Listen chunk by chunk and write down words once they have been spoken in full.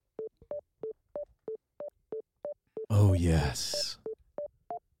Oh, yes.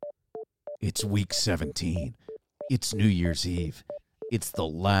 It's week 17. It's New Year's Eve. It's the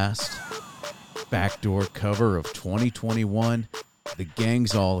last backdoor cover of 2021. The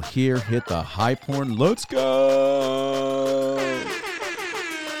gang's all here. Hit the hype horn. Let's go!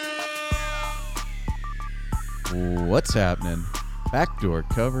 What's happening? Backdoor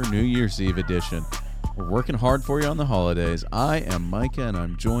cover New Year's Eve edition. We're working hard for you on the holidays. I am Micah, and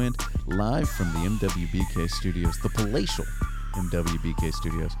I'm joined live from the MWBK studios, the palatial MWBK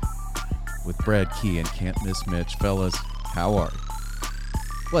studios, with Brad Key and Can't Miss Mitch. Fellas, how are you?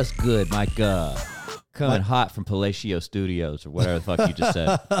 What's good, Micah? Coming hot from Palacio Studios, or whatever the fuck you just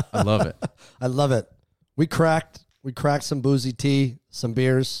said. I love it. I love it. We cracked some boozy tea, some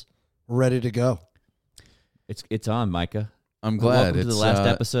beers. We're ready to go. It's on, Micah. I'm glad. Welcome to the last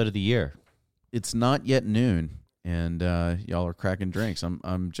episode of the year. It's not yet noon, and y'all are cracking drinks.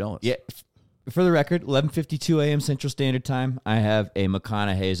 I'm jealous. Yeah. For the record, 11:52 a.m. Central Standard Time. I have a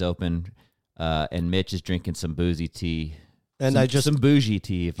McConaughey's open, and Mitch is drinking some boozy tea. And some bougie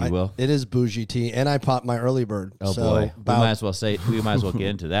tea, if you will. It is bougie tea, and I popped my early bird. Oh boy, we might as well get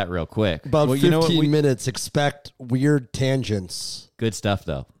into that real quick. About 15 minutes. Expect weird tangents. Good stuff,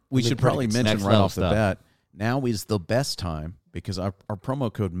 though. We should probably mention right off the bat. Now is the best time because our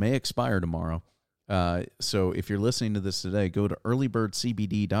promo code may expire tomorrow. So if you're listening to this today, go to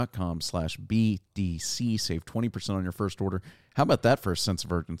earlybirdcbd.com/BDC. Save 20% on your first order. How about that for a sense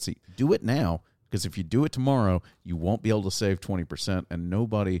of urgency? Do it now, because if you do it tomorrow, you won't be able to save 20%, and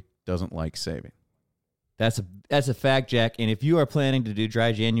nobody doesn't like saving. That's a fact, Jack. And if you are planning to do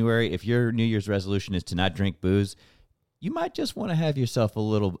dry January, if your New Year's resolution is to not drink booze, you might just want to have yourself a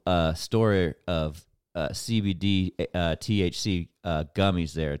little store of CBD, THC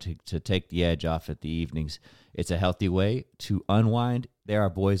gummies there to take the edge off at the evenings. It's a healthy way to unwind. They're our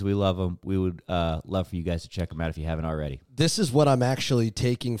boys. We love them. We would love for you guys to check them out if you haven't already. This is what I'm actually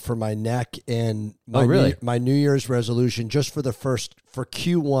taking for my neck and my my New Year's resolution. Just for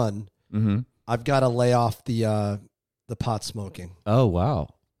Q1, I've got to lay off the pot smoking. Oh wow!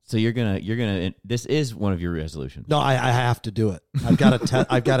 So you're gonna. This is one of your resolutions. No, I have to do it. I've got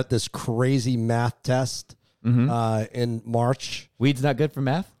I've got this crazy math test in March. Weed's not good for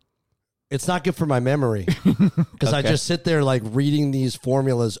math. It's not good for my memory because I just sit there like reading these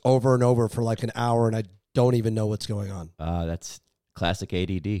formulas over and over for like an hour, and I don't even know what's going on. That's classic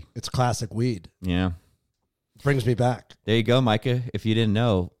ADD. It's classic weed. Yeah, brings me back. There you go, Micah. If you didn't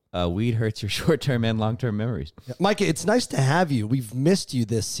know. Weed hurts your short-term and long-term memories. Yeah, Micah, it's nice to have you. We've missed you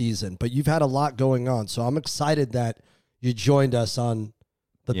this season, but you've had a lot going on. So I'm excited that you joined us on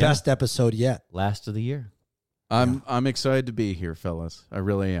the best episode yet. Last of the year. I'm excited to be here, fellas. I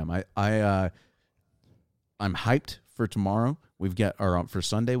really am. I'm hyped for tomorrow. For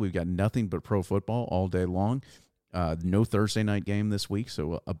Sunday, we've got nothing but pro football all day long. No Thursday night game this week,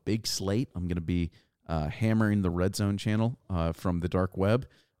 so a big slate. I'm going to be hammering the Red Zone channel from the dark web.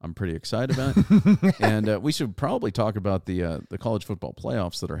 I'm pretty excited about it. And we should probably talk about the college football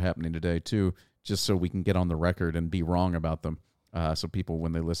playoffs that are happening today, too, just so we can get on the record and be wrong about them so people,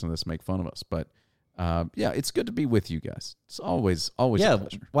 when they listen to this, make fun of us. But, it's good to be with you guys. It's always a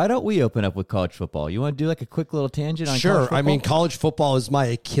pleasure. Why don't we open up with college football? You want to do like a quick little tangent on college football? I mean, college football is my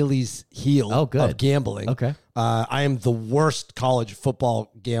Achilles heel of gambling. Okay. I am the worst college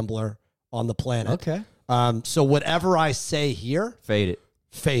football gambler on the planet. Okay. So whatever I say here, fade it.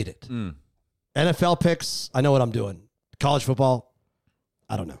 NFL picks, I know what I'm doing. College football,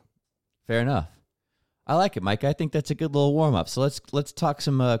 I don't know. Fair enough. I like it, Mike. I think that's a good little warm up. So let's talk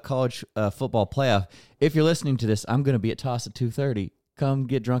some college football playoff. If you're listening to this, I'm going to be at Toss at 2:30. Come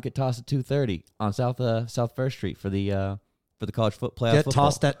get drunk at Toss at 2:30 on South First Street for the college playoff. Get football.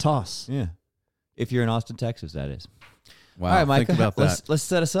 tossed at Toss. Yeah. If you're in Austin, Texas, that is. Wow. All right, Mike. Think about that. Let's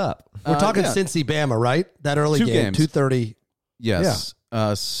set us up. We're talking Cincy Bama, right? That early game, 2:30. Yes.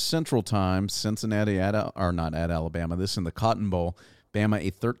 Yeah. Central Time, Cincinnati not at Alabama. This in the Cotton Bowl. Bama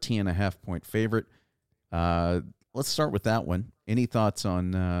a 13.5-point favorite. Let's start with that one. Any thoughts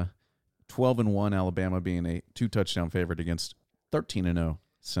on 12-1 Alabama being a 2-touchdown favorite against 13-0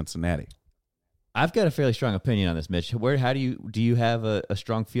 Cincinnati? I've got a fairly strong opinion on this, Mitch. How do you have a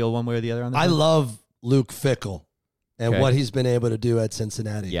strong feel one way or the other on this? I love Luke Fickell and what he's been able to do at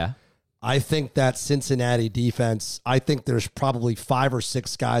Cincinnati. Yeah. I think that Cincinnati defense, I think there's probably 5 or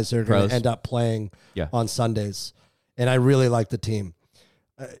 6 guys that are going to end up playing on Sundays. And I really like the team.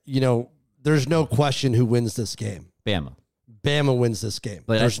 There's no question who wins this game. Bama. Bama wins this game.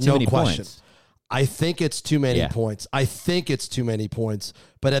 But there's no question. Points. I think it's too many points.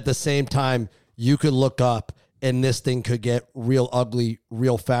 But at the same time, you could look up and this thing could get real ugly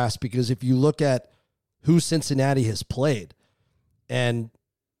real fast, because if you look at who Cincinnati has played. And,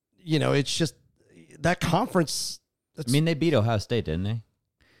 it's just that conference. They beat Ohio State, didn't they?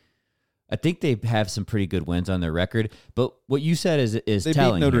 I think they have some pretty good wins on their record. But what you said is they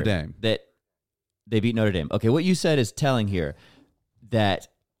telling beat Notre here Dame. That they beat Notre Dame. Okay, what you said is telling here that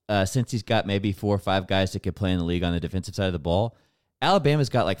since he's got maybe 4 or 5 guys that could play in the league on the defensive side of the ball, Alabama's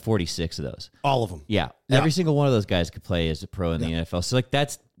got like 46 of those. All of them. Yeah. Every single one of those guys could play as a pro in the NFL. So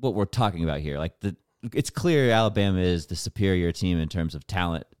that's what we're talking about here. It's clear Alabama is the superior team in terms of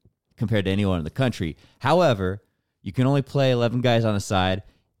talent compared to anyone in the country. However, you can only play 11 guys on the side.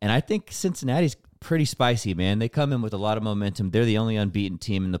 And I think Cincinnati's pretty spicy, man. They come in with a lot of momentum. They're the only unbeaten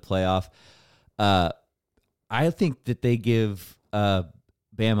team in the playoff. I think that they give Bama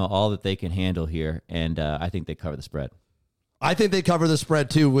all that they can handle here, and I think they cover the spread. I think they cover the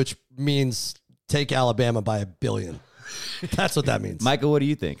spread, too, which means take Alabama by 1 billion. That's what that means. Michael, what do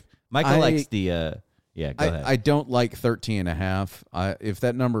you think? Michael likes the go ahead. I don't like 13.5. If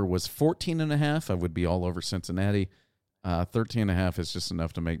that number was 14.5, I would be all over Cincinnati. 13.5 is just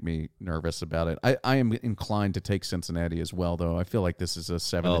enough to make me nervous about it. I am inclined to take Cincinnati as well, though. I feel like this is a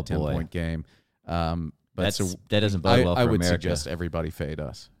 7 to 10 point game. But that doesn't bode well for I would America. suggest everybody fade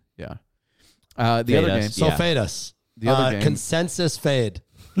us. Yeah. The other game. So fade us. The other game. Consensus fade.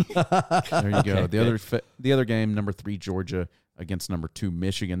 There you go. The other game, number 3 Georgia against number 2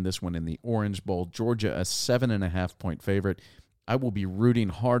 Michigan. This one in the Orange Bowl. Georgia a 7.5 point favorite. I will be rooting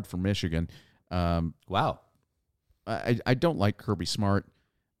hard for Michigan. Wow. I don't like Kirby Smart,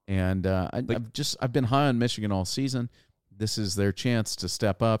 and I've been high on Michigan all season. This is their chance to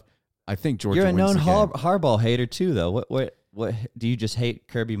step up. I think Georgia. You're a wins known the game. Harbaugh hater too, though. What do you just hate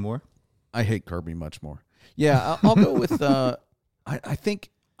Kirby more? I hate Kirby much more. Yeah, I'll go with. I think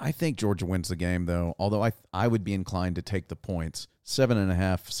Georgia wins the game though. Although I would be inclined to take the points.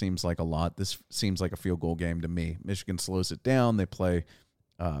 7.5 seems like a lot. This seems like a field goal game to me. Michigan slows it down. They play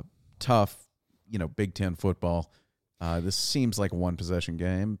tough, Big Ten football. This seems like a 1-possession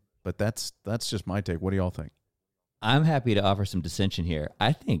game, but that's just my take. What do y'all think? I'm happy to offer some dissension here.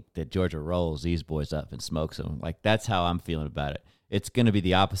 I think that Georgia rolls these boys up and smokes them. That's how I'm feeling about it. It's going to be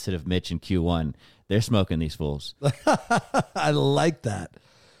the opposite of Mitch in Q1. They're smoking these fools. I like that.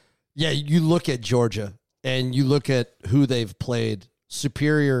 Yeah, you look at Georgia and you look at who they've played.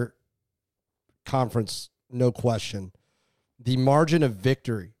 Superior conference, no question. The margin of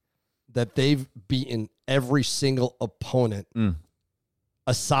victory that they've beaten every single opponent,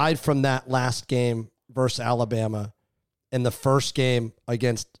 aside from that last game versus Alabama and the first game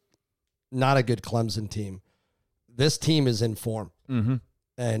against not a good Clemson team, this team is in form,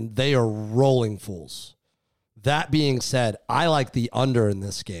 and they are rolling fools. That being said, I like the under in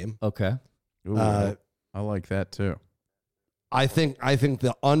this game. Okay. Ooh, I like that too. I think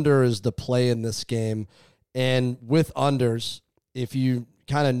the under is the play in this game, and with unders, if you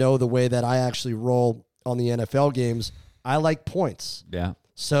kind of know the way that I actually roll on the NFL games, I like points. Yeah.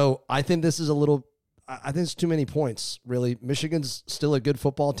 So I think this is I think it's too many points, really. Michigan's still a good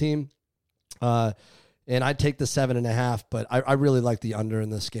football team. And I'd take the 7.5, but I really like the under in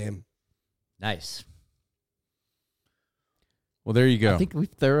this game. Nice. Well, there you go. I think we've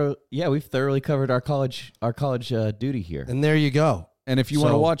thoroughly covered our college duty here. And there you go. And if you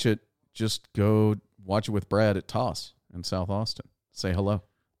want to watch it, just go watch it with Brad at Toss in South Austin. Say hello.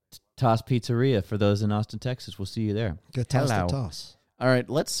 Toss Pizzeria for those in Austin, Texas. We'll see you there. Good toss. All right,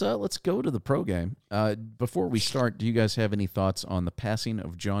 let's go to the pro game. Before we start, do you guys have any thoughts on the passing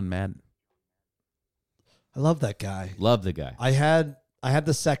of John Madden? I love that guy. Love the guy. I had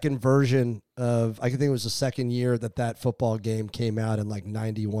the second version of, I think it was the second year that football game came out in like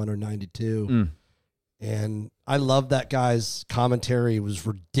 91 or 92. And I love that guy's commentary. It was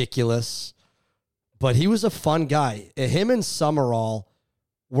ridiculous, but he was a fun guy. Him and Summerall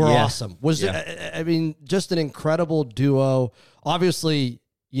were awesome. I mean, just an incredible duo. Obviously,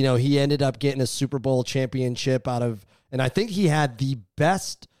 he ended up getting a Super Bowl championship and I think he had the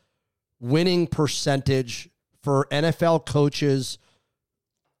best winning percentage for NFL coaches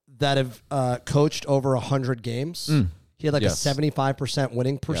that have coached over 100 games. He had like a 75%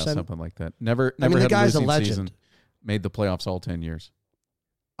 winning percent. Yeah, something like that. Never I mean, the had guy's a losing legend. Season, made the playoffs all 10 years.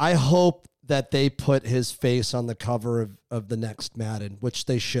 I hope that they put his face on the cover of the next Madden, which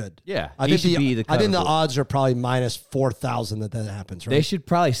they should. Yeah, I think the odds are probably minus 4,000 that happens. Right? They should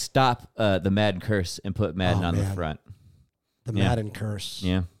probably stop the Madden curse and put Madden on the front. The Madden curse.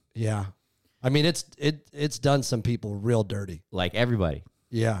 Yeah, yeah. I mean, it's done some people real dirty. Like everybody.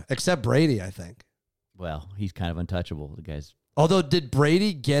 Yeah, except Brady, I think. Well, he's kind of untouchable. The guy's Although, did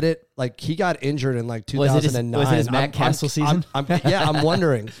Brady get it? Like, he got injured in like 2009. Was it his Matt Castle season? I'm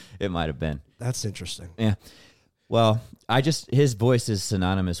wondering. It might have been. That's interesting. Yeah. Well, his voice is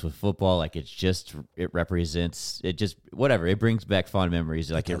synonymous with football. Like, it represents, whatever. It brings back fond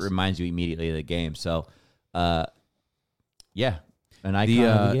memories. Like, it reminds you immediately of the game. So, yeah, an icon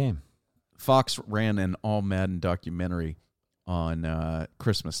of the game. Fox ran an All Madden documentary on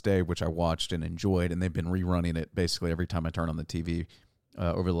Christmas Day, which I watched and enjoyed, and they've been rerunning it basically every time I turn on the TV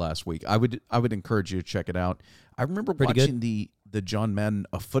over the last week. I would encourage you to check it out. I remember watching the John Madden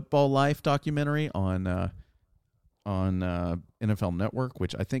A Football Life documentary on NFL Network,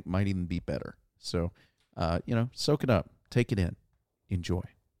 which I think might even be better. So, soak it up, take it in, enjoy.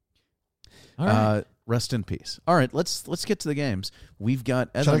 All right. Rest in peace. All right, let's get to the games. We've got.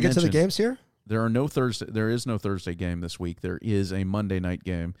 As Shall I I get to the games here? There is no Thursday game this week. There is a Monday night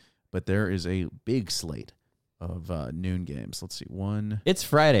game, but there is a big slate of noon games. Let's see. It's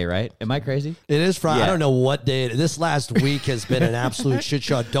Friday, right? Am I crazy? It is Friday. Yeah. I don't know what day it is. This last week has been an absolute shit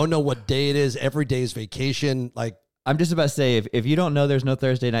show. I don't know what day it is. Every day is vacation. Like, I'm just about to say, if you don't know there's no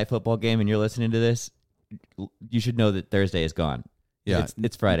Thursday night football game and you're listening to this, you should know that Thursday is gone. Yeah,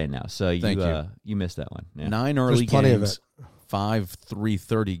 it's Friday now, so you missed that one. Yeah. 9 early games, 5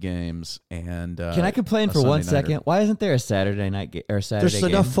 3:30 games, and can I complain for 1 second? Why isn't there a Saturday night game or Saturday? There's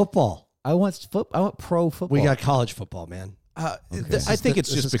enough football. I want pro football. We got college football, man. I think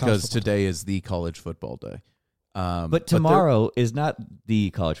it's just because today is the college football day. But tomorrow is not the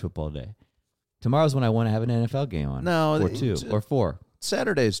college football day. Tomorrow's when I want to have an NFL game on. No, or 2 or 4.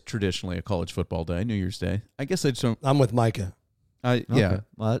 Saturday is traditionally a college football day. New Year's Day. I guess I just don't. I'm with Micah. Yeah,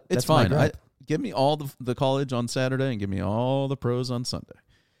 well, it's fine. Give me all the college on Saturday and give me all the pros on Sunday.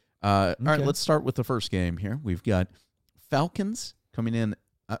 All right, let's start with the first game here. We've got Falcons coming in.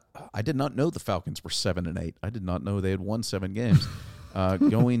 I did not know the Falcons were 7-8. I did not know they had won 7 games.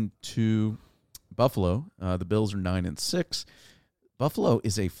 Going to Buffalo, the Bills are 9-6. Buffalo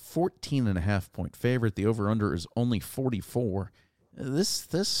is a 14.5-point favorite. The over/under is only 44. This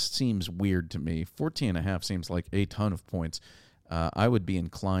seems weird to me. 14.5 seems like a ton of points. I would be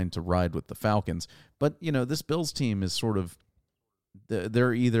inclined to ride with the Falcons. But, this Bills team is sort of,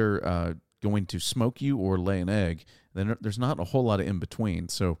 they're either going to smoke you or lay an egg. Then there's not a whole lot of in between.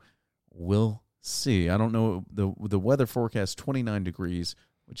 So we'll see. I don't know. The weather forecast, 29 degrees,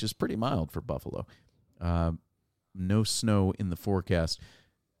 which is pretty mild for Buffalo. No snow in the forecast.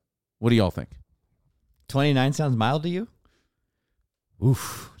 What do y'all think? 29 sounds mild to you?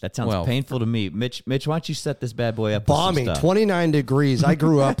 Oof, that sounds painful to me. Mitch, why don't you set this bad boy up? Balmy, 29 degrees. I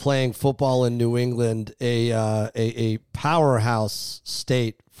grew up playing football in New England, a powerhouse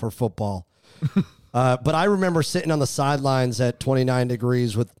state for football. But I remember sitting on the sidelines at 29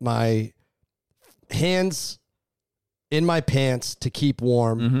 degrees with my hands in my pants to keep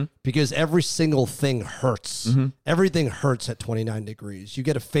warm because every single thing hurts. Everything hurts at 29 degrees. You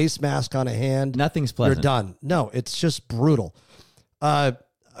get a face mask on a hand. Nothing's pleasant. You're done. No, it's just brutal.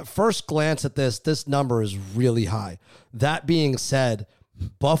 First glance at this number is really high. That being said,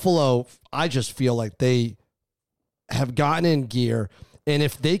 Buffalo, I just feel like they have gotten in gear. And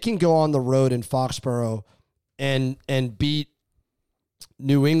if they can go on the road in Foxborough and beat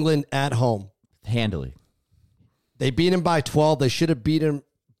New England at home handily, they beat him by 12. They should have beat him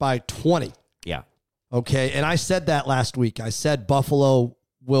by 20. Yeah. Okay. And I said that last week. I said Buffalo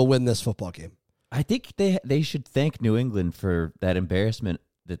will win this football game. I think they should thank New England for that embarrassment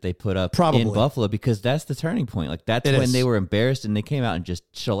that they put up Probably. in Buffalo, because that's the turning point. Like, that's when they were embarrassed and they came out and just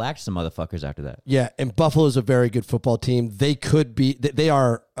shellacked some motherfuckers after that. Yeah, and Buffalo is a very good football team. They could be. They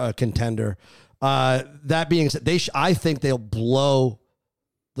are a contender. That being said, I think they'll blow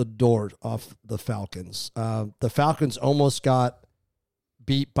the door off the Falcons. The Falcons almost got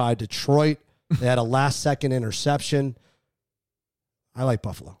beat by Detroit. They had a last-second interception. I like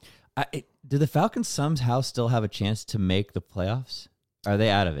Buffalo. Do the Falcons somehow still have a chance to make the playoffs? Are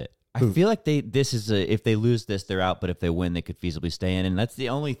they out of it? I feel like if they lose this, they're out. But if they win, they could feasibly stay in. And that's the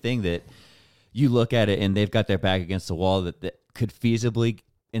only thing that you look at it and they've got their back against the wall that could feasibly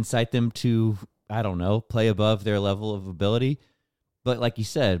incite them to, I don't know, play above their level of ability. But like you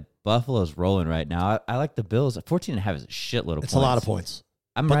said, Buffalo's rolling right now. I like the Bills. 14.5 is a shitload of points. It's a lot of points.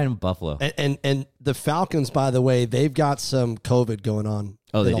 I'm riding with Buffalo. And the Falcons, by the way, they've got some COVID going on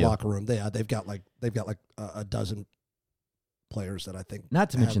in the do. locker room. They've got like a dozen players that I think. Not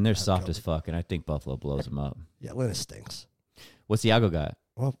to mention they're soft as fuck, and I think Buffalo blows them up. Yeah, Atlanta stinks. What's Iago got?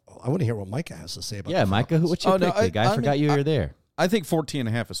 Well, I want to hear what Micah has to say about. Yeah, Micah, what's your pick? Big guy? I forgot you were there. I think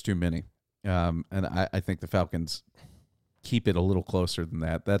 14.5 is too many, and I think the Falcons keep it a little closer than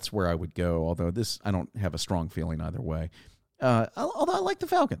that. That's where I would go. Although I don't have a strong feeling either way. Although I like the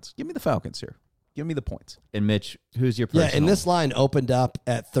Falcons. Give me the Falcons here. Give me the points. And Mitch, who's your personal? Yeah, and this line opened up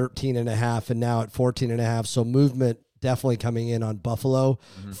at 13.5 and now at 14.5. So movement definitely coming in on Buffalo.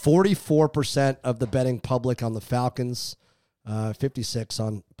 44% of the betting public on the Falcons, 56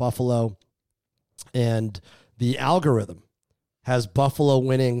 on Buffalo. And the algorithm has Buffalo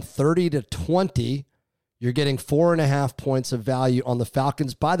winning 30-20. You're getting 4.5 points of value on the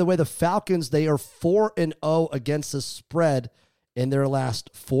Falcons. By the way, the Falcons, they are 4-0 against the spread in their last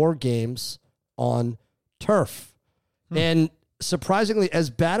 4 games on turf. And surprisingly,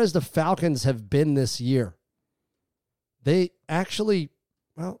 as bad as the Falcons have been this year, they actually,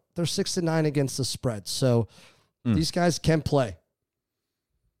 well, they're 6-9 against the spread. So these guys can play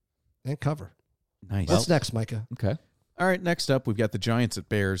and cover. Nice. What's next, Micah? Okay. All right, next up, we've got the Giants at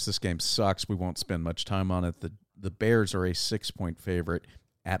Bears. This game sucks. We won't spend much time on it. The Bears are a 6-point favorite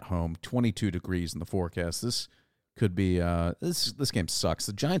at home, 22 degrees in the forecast. This could be this game sucks.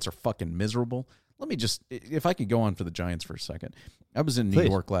 The Giants are fucking miserable. Let me just, if I could go on for the Giants for a second. I was in New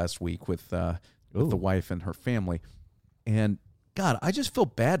York last week with the wife and her family, and God, I just feel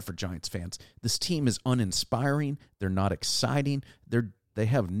bad for Giants fans. This team is uninspiring. They're not exciting. They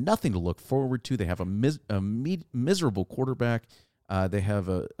have nothing to look forward to. They have a miserable quarterback. They have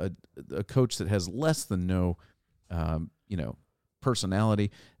a coach that has less than no,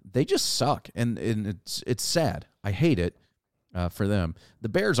 personality. They just suck, and it's sad. I hate it for them. The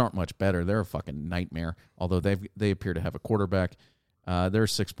Bears aren't much better. They're a fucking nightmare. Although they appear to have a quarterback. They're a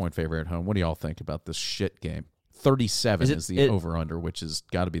 6-point favorite at home. What do y'all think about this shit game? 37 is the over-under, which has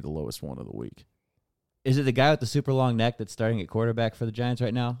got to be the lowest one of the week. Is it the guy with the super long neck that's starting at quarterback for the Giants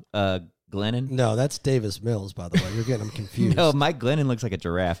right now? Glennon? No, that's Davis Mills, by the way. You're getting them confused. No, Mike Glennon looks like a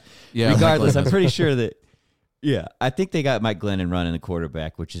giraffe. Yeah, regardless, I'm pretty sure that, I think they got Mike Glennon running the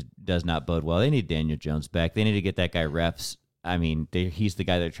quarterback, which does not bode well. They need Daniel Jones back. They need to get that guy reps. I mean, he's the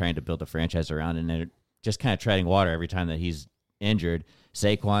guy they're trying to build a franchise around, and they're just kind of treading water every time that he's injured.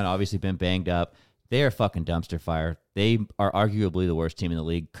 Saquon obviously been banged up. They are fucking dumpster fire. They are arguably the worst team in the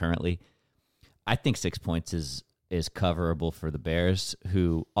league currently. I think 6 points is coverable for the Bears,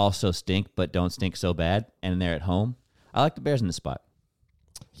 who also stink but don't stink so bad, and they're at home. I like the Bears in this spot.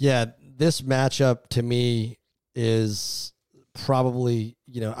 Yeah, this matchup to me is probably,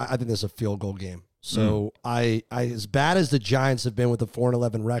 I think this is a field goal game. So I as bad as the Giants have been with a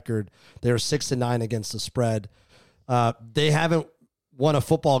 4-11 record, they're 6-9 against the spread. They haven't won a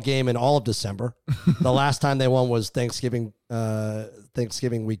football game in all of December. The last time they won was Thanksgiving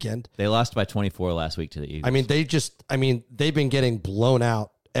weekend. They lost by 24 last week to the Eagles. They've been getting blown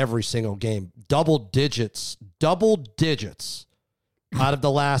out every single game. Double digits out of the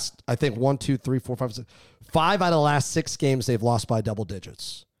last, I think 1, 2, 3, 4, 5, 6, 5 out of the last 6 games they've lost by double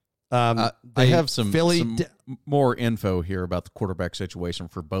digits. I have some more info here about the quarterback situation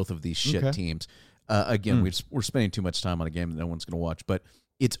for both of these shit teams. Again, we're spending too much time on a game that no one's going to watch, but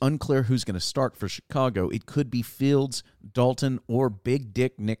it's unclear who's going to start for Chicago. It could be Fields, Dalton, or Big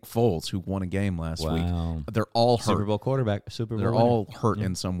Dick Nick Foles, who won a game last week. They're all hurt. Super Bowl quarterback. They're all hurt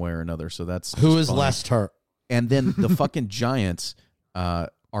in some way or another, so that's who is less hurt. And then the fucking Giants are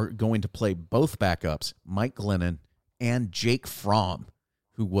going to play both backups, Mike Glennon and Jake Fromm,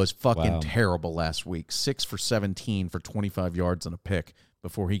 who was fucking terrible last week. 6 for 17 for 25 yards and a pick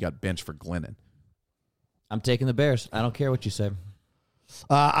before he got benched for Glennon. I'm taking the Bears. I don't care what you say.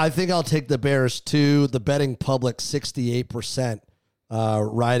 I think I'll take the Bears too. The betting public 68%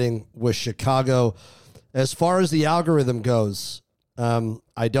 riding with Chicago. As far as the algorithm goes,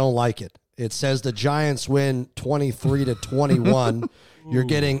 I don't like it. It says the Giants win 23-21. You're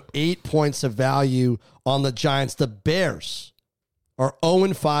getting 8 points of value on the Giants. The Bears are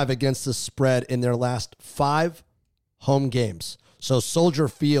 0-5 against the spread in their last 5 home games. So Soldier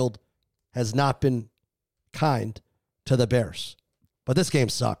Field has not been kind to the Bears. But this game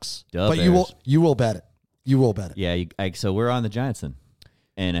sucks. But Bears. you will bet it. You will bet it. Yeah, so we're on the Giants then.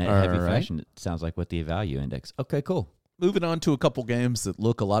 And a heavy fashion, it sounds like, with the value index. Okay, cool. Moving on to a couple games that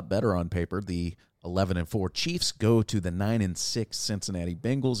look a lot better on paper. The 11-4 Chiefs go to the 9-6 Cincinnati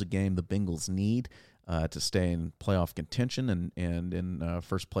Bengals, a game the Bengals need to stay in playoff contention and in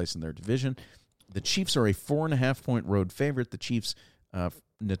first place in their division. The Chiefs are a 4.5-point road favorite. The Chiefs,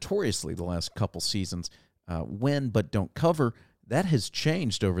 notoriously the last couple seasons, win but don't cover. That has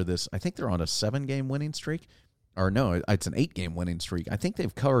changed over this. I think they're on a 7-game winning streak. Or no, it's an 8-game winning streak. I think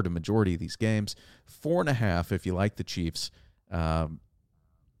they've covered a majority of these games. 4.5 if you like the Chiefs in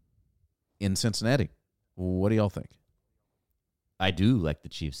Cincinnati. What do y'all think? I do like the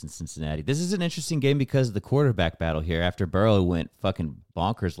Chiefs in Cincinnati. This is an interesting game because of the quarterback battle here. After Burrow went fucking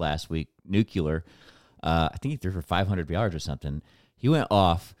bonkers last week, nuclear. I think he threw for 500 yards or something. He went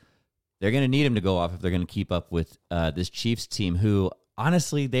off. They're going to need him to go off if they're going to keep up with this Chiefs team, who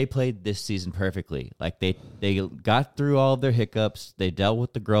honestly they played this season perfectly. Like they got through all of their hiccups. They dealt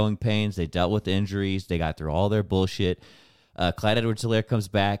with the growing pains. They dealt with the injuries. They got through all their bullshit. Clyde Edwards-Helaire comes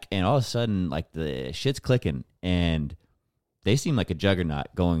back, and all of a sudden, like the shit's clicking, and they seem like a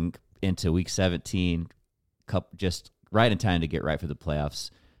juggernaut going into Week 17, just right in time to get right for the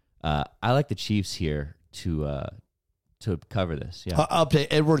playoffs. I like the Chiefs here to cover this. Yeah. Update: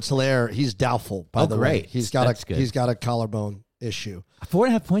 Edwards-Helaire, he's doubtful. By the way, he's got a collarbone issue.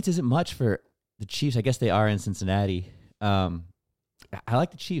 4.5 points isn't much for the Chiefs. I guess they are in Cincinnati. I like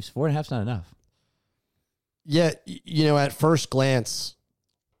the Chiefs. 4.5 is not enough. Yeah, at first glance,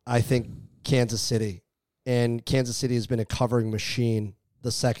 I think Kansas City. And Kansas City has been a covering machine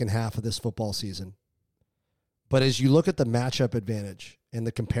the second half of this football season. But as you look at the matchup advantage and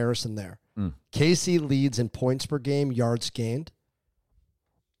the comparison there, KC leads in points per game, yards gained.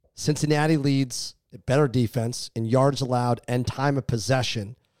 Cincinnati leads better defense in yards allowed and time of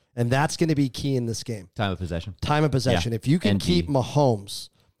possession. And that's going to be key in this game. Time of possession. Yeah. If you can keep Mahomes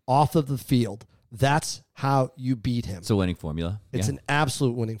off of the field, that's how you beat him. It's a winning formula. It's an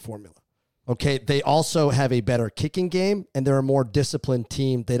absolute winning formula. Okay, they also have a better kicking game, and they're a more disciplined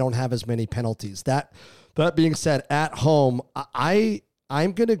team. They don't have as many penalties. That being said, at home,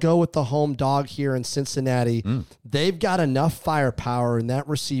 I'm going to go with the home dog here in Cincinnati. They've got enough firepower in that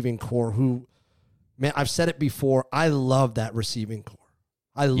receiving core who, man, I've said it before, I love that receiving core.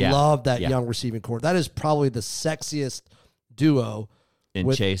 I love that young receiving core. That is probably the sexiest duo.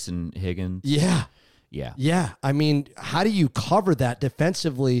 Chase and Higgins. Yeah. Yeah. Yeah. I mean, how do you cover that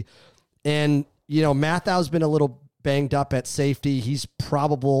defensively? And, Mathau's been a little banged up at safety. He's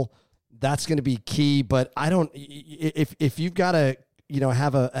probable. That's going to be key. But I don't, if you've got to,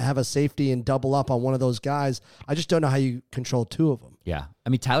 have a safety and double up on one of those guys, I just don't know how you control two of them. Yeah. I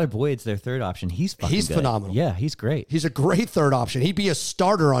mean, Tyler Boyd's their third option. He's good. Phenomenal. Yeah, he's great. He's a great third option. He'd be a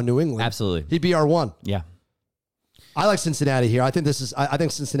starter on New England. Absolutely. He'd be our one. Yeah. I like Cincinnati here. I think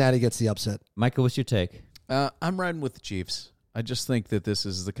Cincinnati gets the upset. Micah, what's your take? I'm riding with the Chiefs. I just think that this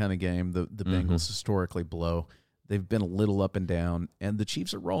is the kind of game the Bengals historically blow. They've been a little up and down, and the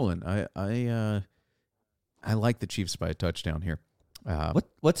Chiefs are rolling. I like the Chiefs by a touchdown here.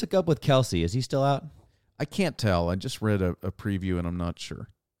 What's up with Kelsey? Is he still out? I can't tell. I just read a preview, and I'm not sure.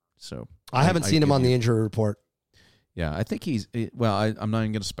 So I haven't seen him on the injury report. Yeah, I think he's. Well, I'm not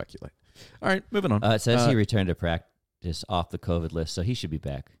even going to speculate. All right, moving on. It says he returned to practice off the COVID list, so he should be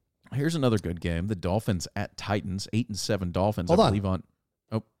back. Here's another good game. The Dolphins at Titans, 8-7 Dolphins. Hold I believe on.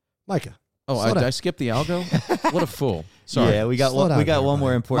 Oh, Micah. Oh, did I skip the algo? What a fool! Sorry. Yeah, we got one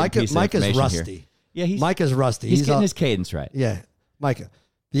more important piece of information rusty. Here. Yeah, Micah's rusty. He's getting his cadence right. Yeah, Micah.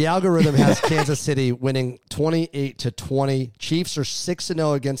 The algorithm has Kansas City winning 28-20. Chiefs are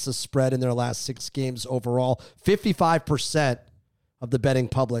 6-0 against the spread in their last 6 games overall. 55% of the betting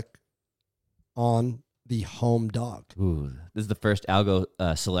public on the home dog. Ooh, this is the first algo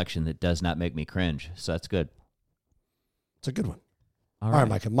selection that does not make me cringe, so that's good. It's a good one. All right,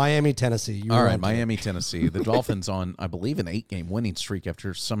 Micah. Miami, Tennessee. All right, Miami, Tennessee. The Dolphins on, I believe, an 8-game winning streak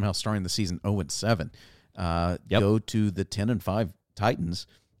after somehow starting the season 0-7. Go to the 10-5 Titans,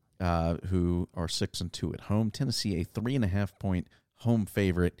 who are 6-2 at home. Tennessee, a 3.5-point home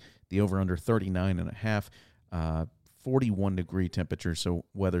favorite. The over/under 39.5. 41-degree temperature, so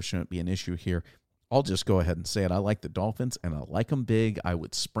weather shouldn't be an issue here. I'll just go ahead and say it. I like the Dolphins, and I like them big. I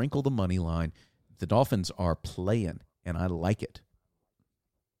would sprinkle the money line. The Dolphins are playing, and I like it.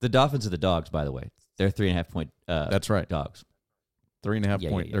 The Dolphins are the dogs, by the way. They're 3.5-point That's right. Dogs. 3.5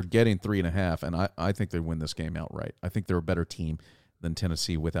 point. Yeah. They're getting 3.5, and I think they win this game outright. I think they're a better team than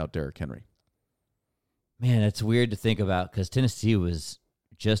Tennessee without Derrick Henry. Man, it's weird to think about because Tennessee was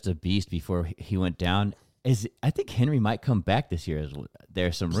just a beast before he went down. I think Henry might come back this year.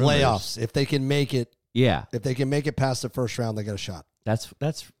 There's some rumors. Playoffs, if they can make it. Yeah, if they can make it past the first round, they got a shot. That's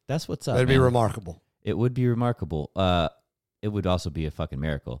what's up. It'd be remarkable. It would be remarkable. It would also be a fucking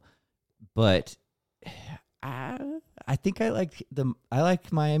miracle. But I think I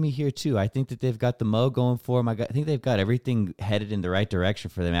like Miami here too. I think that they've got the mo going for them. I think they've got everything headed in the right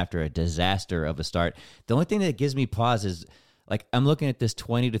direction for them after a disaster of a start. The only thing that gives me pause is like I'm looking at this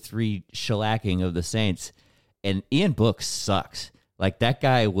 20-3 shellacking of the Saints, and Ian Book sucks. Like that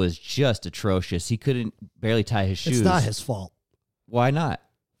guy was just atrocious. He couldn't barely tie his shoes. It's not his fault. Why not?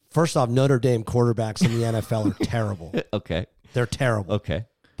 First off, Notre Dame quarterbacks in the NFL are terrible. Okay. They're terrible. Okay.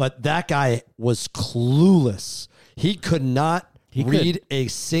 But that guy was clueless. He could not read a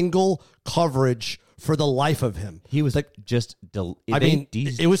single coverage for the life of him. He was like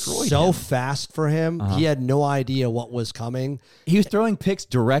it was so fast for him. He had no idea what was coming. He was throwing picks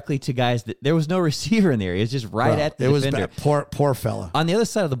directly to guys that there was no receiver in there. He was just at the defender. Poor fella. On the other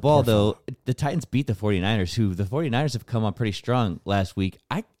side of the ball, the Titans beat the 49ers, who the 49ers have come on pretty strong last week.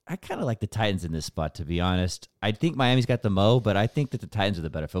 I kind of like the Titans in this spot, to be honest. I think Miami's got the mo, but I think that the Titans are the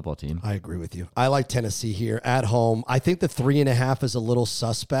better football team. I agree with you. I like Tennessee here at home. I think the 3.5 is a little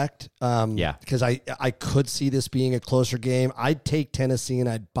suspect. Because I could see this being a closer game. I'd take Tennessee and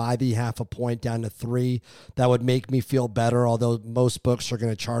I'd buy the 0.5 point down to 3. That would make me feel better, although most books are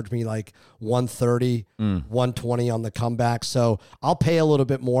going to charge me like 130, 120 on the comeback. So I'll pay a little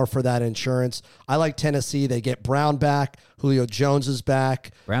bit more for that insurance. I like Tennessee. They get Brown back. Julio Jones is back.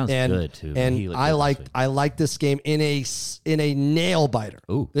 Brown's good too. And I like this game in a nail biter.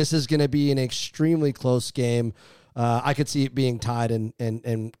 Ooh. This is going to be an extremely close game. I could see it being tied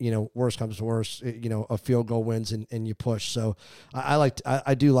and worst comes to worst, a field goal wins and you push. So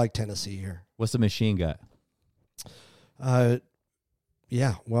I do like Tennessee here. What's the machine got?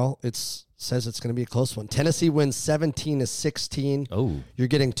 Yeah, well, says it's going to be a close one. Tennessee wins 17-16. Oh, you're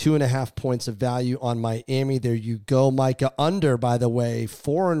getting 2.5 points of value on Miami. There you go, Micah. Under, by the way,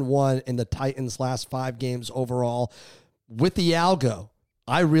 4-1 in the Titans' last 5 games overall. With the algo,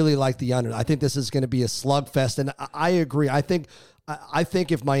 I really like the under. I think this is going to be a slugfest, and I agree. I think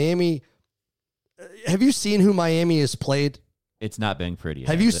if Miami, have you seen who Miami has played? It's not been pretty.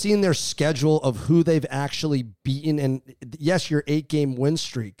 Have you seen their schedule of who they've actually beaten? And yes, your 8-game win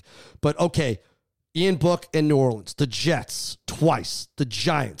streak. But okay, Ian Book in New Orleans, the Jets twice, the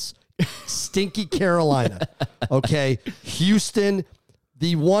Giants, stinky Carolina. Okay, Houston,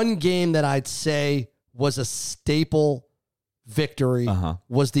 the one game that I'd say was a staple victory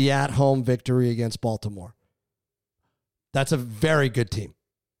was the at-home victory against Baltimore. That's a very good team.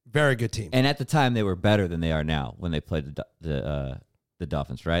 Very good team. And at the time, they were better than they are now when they played the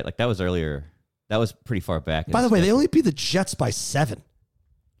Dolphins, right? Like, that was earlier. That was pretty far back. By the way, they only beat the Jets by 7.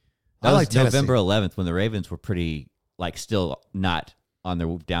 That was November 11th when the Ravens were pretty, still not on their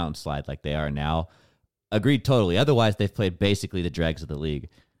downslide like they are now. Agreed totally. Otherwise, they've played basically the dregs of the league.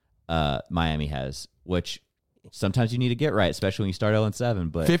 Miami has, which sometimes you need to get right, especially when you start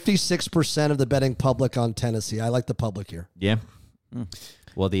 0-7. But 56% of the betting public on Tennessee. I like the public here. Yeah.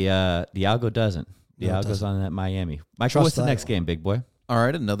 Well, the algo doesn't. The algo's on that Miami. Michael, what's the next game, big boy? All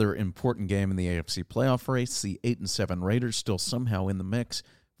right, another important game in the AFC playoff race. The 8-7 Raiders still somehow in the mix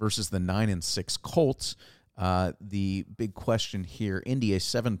versus the 9-6 Colts. The big question here, Indy a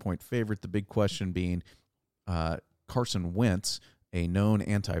 7-point favorite. The big question being Carson Wentz, a known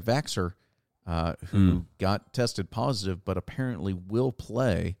anti-vaxxer who got tested positive but apparently will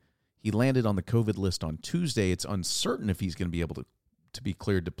play. He landed on the COVID list on Tuesday. It's uncertain if he's going to be able to be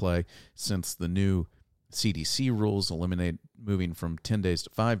cleared to play since the new CDC rules eliminate moving from 10 days to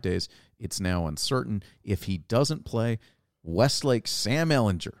 5 days. It's now uncertain. If he doesn't play, Westlake Sam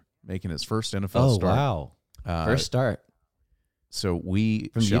Ehlinger making his first NFL start. Oh, wow. First start. So we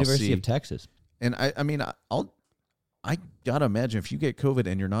from the University of Texas. And I got to imagine if you get COVID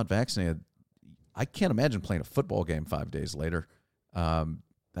and you're not vaccinated, I can't imagine playing a football game 5 days later.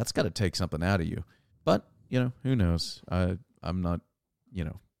 That's got to take something out of you. But, who knows? I'm not,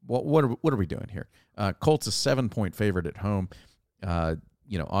 what are we doing here? Colts a 7-point favorite at home.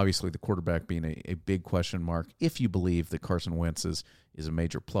 Obviously the quarterback being a big question mark. If you believe that Carson Wentz is a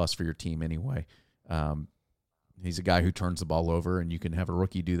major plus for your team anyway. He's a guy who turns the ball over, and you can have a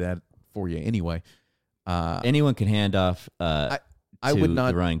rookie do that for you anyway. Anyone can hand off I would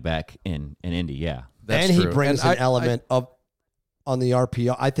not, the running back in Indy, yeah. That's and true. He brings an element of on the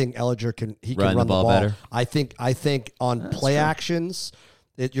RPO. I think Ehlinger can run the ball better. I think on play actions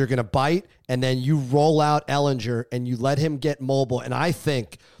that you're going to bite, and then you roll out Ehlinger and you let him get mobile. And I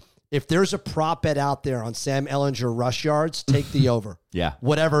think if there's a prop bet out there on Sam Ehlinger rush yards, take the over. Yeah.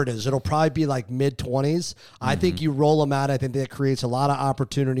 Whatever it is. It'll probably be like mid-20s. I think you roll him out. I think that creates a lot of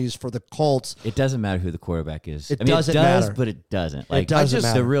opportunities for the Colts. It doesn't matter who the quarterback is. It does, but it doesn't. It doesn't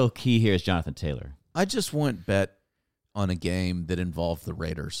matter. The real key here is Jonathan Taylor. I just want bet on a game that involved the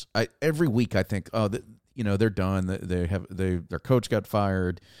Raiders. Every week I think, they're done. Their coach got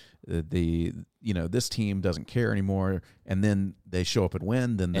fired. This team doesn't care anymore. And then they show up and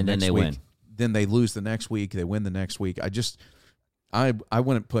win. Then they win. Then they lose the next week. They win the next week. I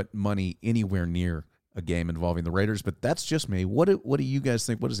wouldn't put money anywhere near a game involving the Raiders. But that's just me. What do you guys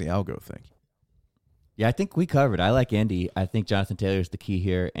think? What does the algo think? Yeah, I think we covered. I like Indy. I think Jonathan Taylor is the key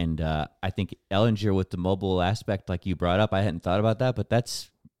here, and I think Ehlinger with the mobile aspect, like you brought up, I hadn't thought about that, but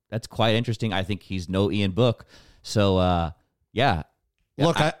that's quite interesting. I think he's no Ian Book, so yeah.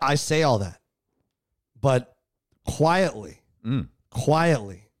 Look, I say all that. But quietly,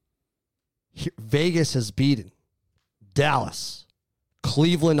 Vegas has beaten Dallas,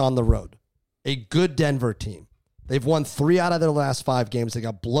 Cleveland on the road, a good Denver team. They've won 3 out of their last 5 games. They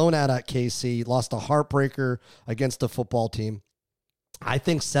got blown out at KC, lost a heartbreaker against a football team. I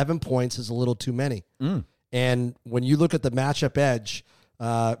think 7 points is a little too many. And when you look at the matchup edge,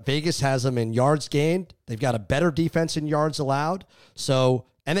 Vegas has them in yards gained. They've got a better defense in yards allowed.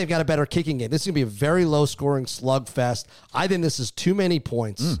 And they've got a better kicking game. This is going to be a very low-scoring slugfest. I think this is too many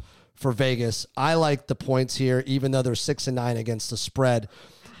points for Vegas. I like the points here, even though they're 6-9 against the spread.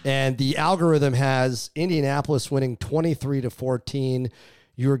 And the algorithm has Indianapolis winning 23-14.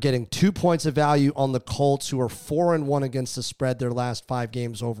 You are getting 2 points of value on the Colts, who are 4-1 against the spread their last 5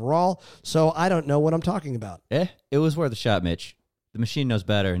 games overall. So I don't know what I'm talking about. It was worth a shot, Mitch. The machine knows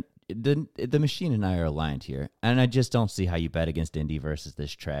better. The machine and I are aligned here, and I just don't see how you bet against Indy versus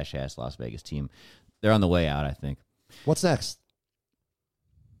this trash-ass Las Vegas team. They're on the way out, I think. What's next?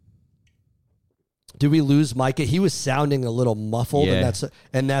 Do we lose Micah? He was sounding a little muffled,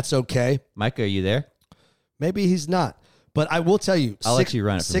 and that's okay. Micah, are you there? Maybe he's not. But I will tell you, I'll let you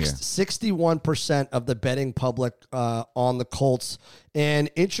run it from here. 61% of the betting public on the Colts.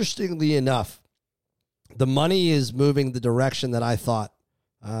 And interestingly enough, the money is moving the direction that I thought.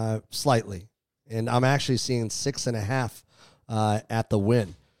 Slightly, and I'm actually seeing 6.5 at the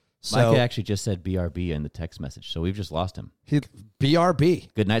win. So Mike actually just said BRB in the text message, so we've just lost him.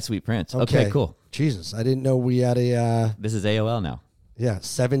 BRB. Good night, sweet prince. Okay, cool. Jesus, I didn't know we had a. This is AOL now. Yeah,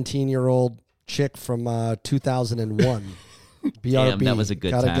 17-year-old chick from 2001. BRB. Damn, that was a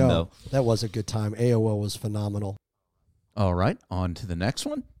good time, though. That was a good time. AOL was phenomenal. All right, on to the next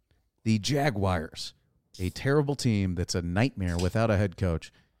one. The Jaguars. A terrible team that's a nightmare without a head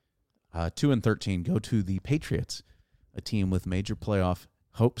coach. 2-13 go to the Patriots, a team with major playoff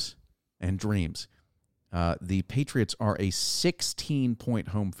hopes and dreams. The Patriots are a 16-point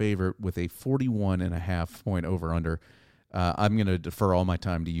home favorite with a 41.5-point over-under. I'm going to defer all my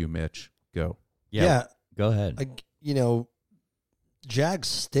time to you, Mitch. Go. Yeah. Go ahead. Jags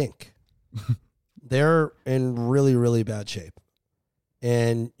stink. They're in really, really bad shape.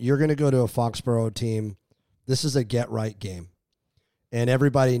 And you're going to go to a Foxborough team. This is a get-right game. And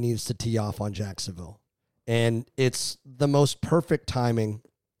everybody needs to tee off on Jacksonville. And it's the most perfect timing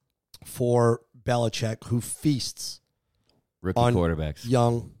for Belichick, who feasts on quarterbacks,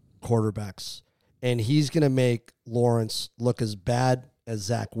 young quarterbacks. And he's going to make Lawrence look as bad as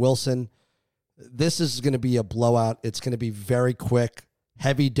Zach Wilson. This is going to be a blowout. It's going to be very quick,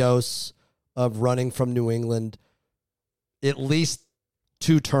 heavy dose of running from New England. At least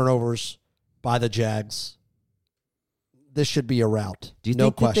 2 turnovers by the Jags. This should be a rout. Do you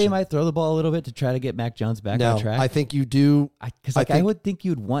think that they might throw the ball a little bit to try to get Mac Jones back on track? I think you do. Because I would think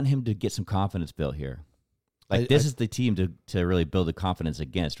you'd want him to get some confidence built here. This is the team to really build the confidence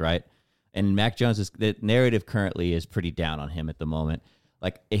against, right? And Mac Jones, the narrative currently is pretty down on him at the moment.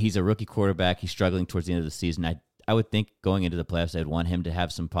 He's a rookie quarterback. He's struggling towards the end of the season. I would think going into the playoffs, I'd want him to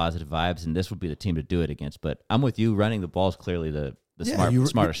have some positive vibes, and this would be the team to do it against. But I'm with you. Running the ball is clearly the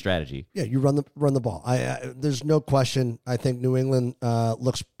smarter strategy. Yeah, you run the ball. There's no question. I think New England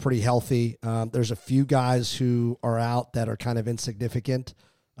looks pretty healthy. There's a few guys who are out that are kind of insignificant.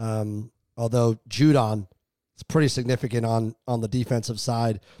 Although Judon is pretty significant on the defensive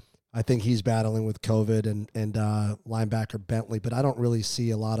side. I think he's battling with COVID and linebacker Bentley, but I don't really see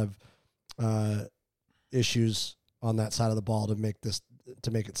a lot of issues on that side of the ball to make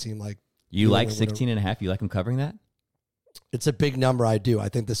it seem like you like 16.5. You like them covering that? It's a big number. I do. I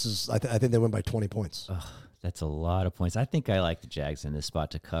think this is. I think they win by 20 points. Ugh, that's a lot of points. I think I like the Jags in this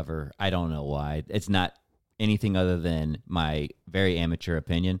spot to cover. I don't know why. It's not anything other than my very amateur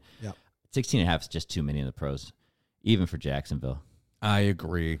opinion. Yeah, 16.5 is just too many in the pros, even for Jacksonville. I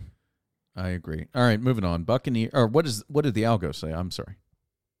agree. All right, moving on. Buccaneer. Or what did the algo say? I'm sorry.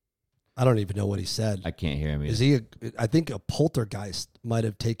 I don't even know what he said. I can't hear him either. Is he? I think a poltergeist might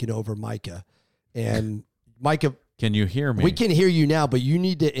have taken over Micah, and Micah. Can you hear me? We can hear you now, but you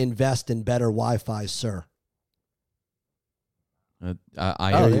need to invest in better Wi-Fi, sir.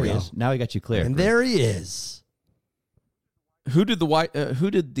 I there he is. Now he got you clear. And there he is. Who did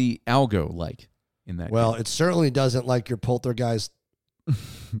the algo like in that? Well, game? It certainly doesn't like your poltergeist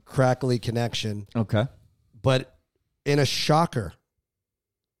crackly connection. Okay. But in a shocker,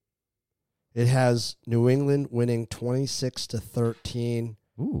 it has New England winning 26-13.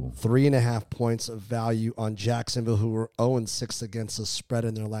 Ooh. 3.5 points of value on Jacksonville, who were 0-6 against the spread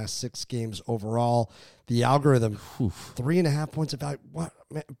in their last 6 games overall. The algorithm, 3.5 points of value. What?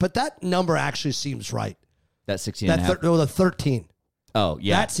 Man? But that number actually seems right. That 16.5. The 13. Oh,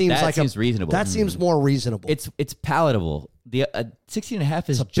 yeah. That seems reasonable. That seems more reasonable. It's palatable. The 16.5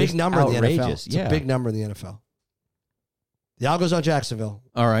 is a big number outrageous. in the NFL. It's a big number in the NFL. The Algo's on Jacksonville.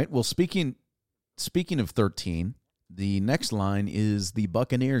 All right. Well, speaking of 13, the next line is the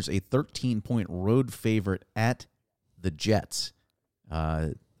Buccaneers, a 13-point road favorite at the Jets.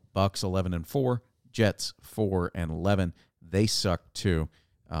 Bucs 11-4, Jets 4-11. They suck too,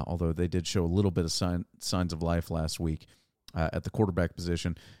 although they did show a little bit of signs of life last week at the quarterback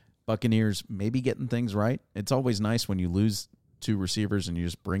position. Buccaneers maybe getting things right. It's always nice when you lose two receivers and you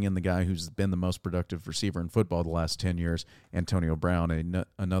just bring in the guy who's been the most productive receiver in football the last 10 years, Antonio Brown,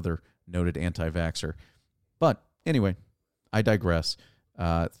 another noted anti-vaxxer. But anyway, I digress.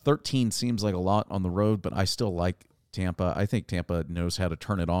 13 seems like a lot on the road, but I still like Tampa. I think Tampa knows how to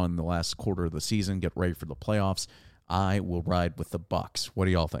turn it on in the last quarter of the season, get ready for the playoffs. I will ride with the Bucs. What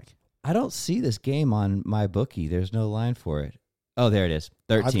do y'all think? I don't see this game on my bookie. There's no line for it. Oh, there it is.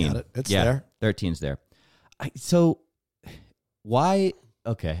 13. I've got it. It's there. 13's there. So why?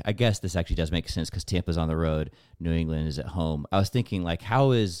 Okay, I guess this actually does make sense because Tampa's on the road. New England is at home. I was thinking, like,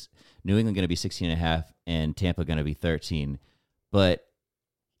 how is New England going to be 16.5 and Tampa going to be 13? But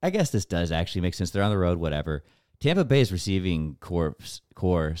I guess this does actually make sense. They're on the road, whatever. Tampa Bay's receiving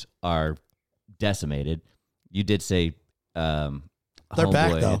cores are decimated. You did say they're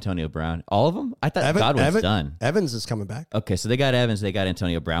back, though. Antonio Brown. All of them? I thought Godwin's done. Evans is coming back. Okay, so they got Evans, they got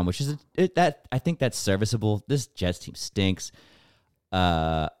Antonio Brown, which is that I think that's serviceable. This Jets team stinks.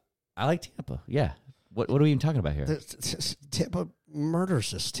 I like Tampa. Yeah. What are we even talking about here? Tampa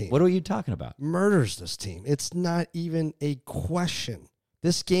murders this team. What are you talking about? Murders this team. It's not even a question.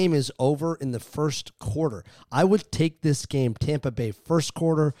 This game is over in the first quarter. I would take this game, Tampa Bay, first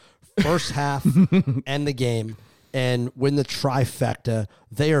quarter, first half, end the game, and win the trifecta.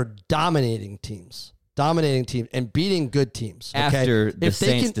 They are dominating teams, and beating good teams. Okay? After the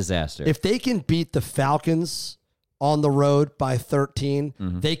Saints disaster. If they can beat the Falcons on the road by 13,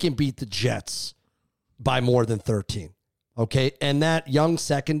 they can beat the Jets by more than 13. Okay? And that young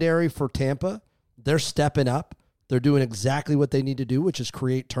secondary for Tampa, they're stepping up. They're doing exactly what they need to do, which is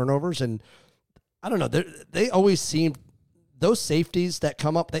create turnovers. And I don't know, they always seem, those safeties that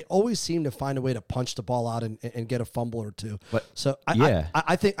come up, they always seem to find a way to punch the ball out and get a fumble or two. But, so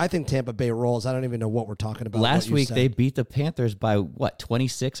I think Tampa Bay rolls. I don't even know what we're talking about. Last week they beat the Panthers by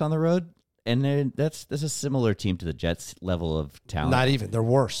 26 on the road, and that's a similar team to the Jets level of talent. Not even, they're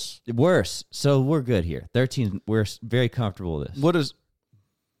worse. Worse. So we're good here. 13. We're very comfortable with this.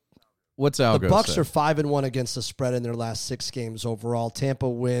 What's Algo The Bucs say? are 5-1 against the spread in their last 6 games overall. Tampa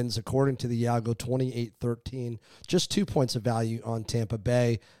wins, according to the Algo, 28-13. Just 2 points of value on Tampa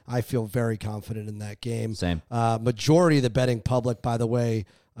Bay. I feel very confident in that game. Same. Majority of the betting public, by the way,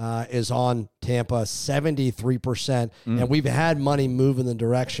 is on Tampa, 73%. And we've had money move in the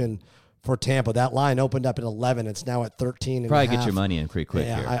direction for Tampa. That line opened up at 11. It's now at 13. Probably get your money in pretty quick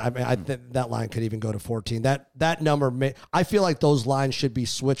here. I think that line could even go to 14. That number, I feel like those lines should be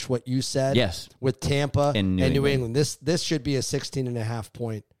switched, what you said. Yes. With Tampa and New England. This should be a 16.5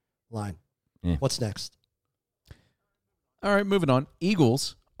 point line. Yeah. What's next? All right, moving on.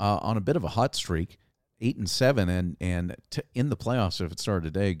 Eagles on a bit of a hot streak, 8-7, and in the playoffs, if it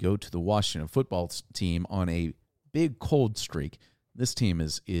started today, go to the Washington football team on a big cold streak. This team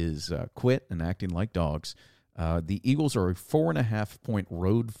is quit and acting like dogs. The Eagles are a 4.5 point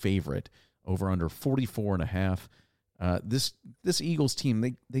road favorite, over under 44.5. This Eagles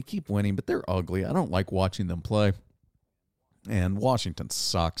team, they keep winning, but they're ugly. I don't like watching them play. And Washington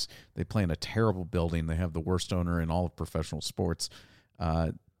sucks. They play in a terrible building. They have the worst owner in all of professional sports.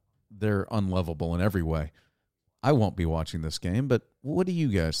 They're unlovable in every way. I won't be watching this game, but what do you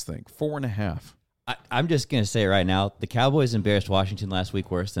guys think? 4.5. I'm just going to say it right now. The Cowboys embarrassed Washington last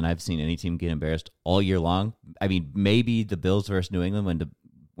week worse than I've seen any team get embarrassed all year long. I mean, maybe the Bills versus New England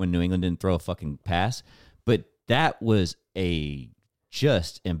when New England didn't throw a fucking pass, but that was a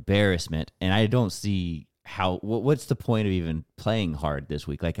just embarrassment. And I don't see what's the point of even playing hard this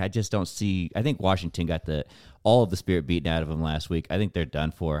week? Like, I just don't see. I think Washington got all of the spirit beaten out of them last week. I think they're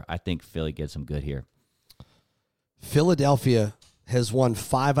done for. I think Philly gets them good here. Philadelphia has won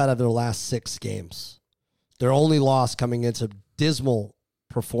 5 out of their last 6 games. Their only loss coming into dismal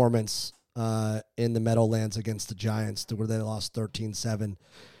performance in the Meadowlands against the Giants, where they lost 13-7,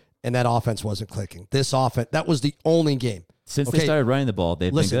 and that offense wasn't clicking. This offense, that was the only game. Since they started running the ball,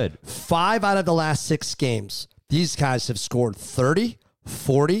 they've been good. 5 out of the last 6 games, these guys have scored 30,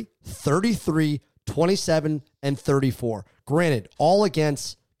 40, 33, 27, and 34. Granted, all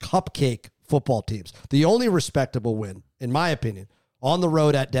against cupcake football teams. The only respectable win, in my opinion, on the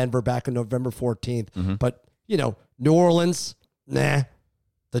road at Denver back on November 14th. But, New Orleans, Nah.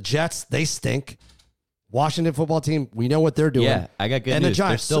 The Jets, they stink. Washington football team, we know what they're doing. Yeah, I got good and news. The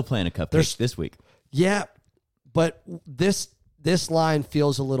Giants, they're still playing a cupcake this week. Yeah, but this line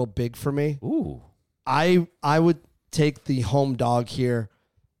feels a little big for me. Ooh. I would take the home dog here,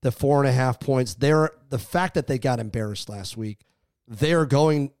 the 4.5 points. The fact that they got embarrassed last week, they're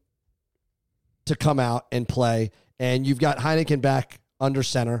going to come out and play, and you've got Heineken back under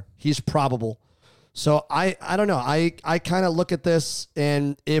center. He's probable. So I don't know. I kind of look at this,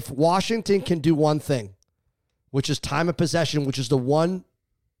 and if Washington can do one thing, which is time of possession, which is the one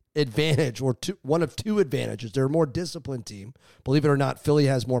advantage or one of two advantages. They're a more disciplined team. Believe it or not, Philly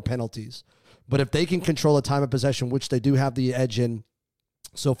has more penalties. But if they can control the time of possession, which they do have the edge in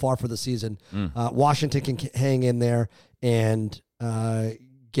so far for the season, Washington can hang in there and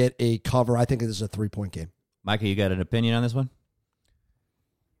get a cover. I think this is a 3-point game. Micah, you got an opinion on this one?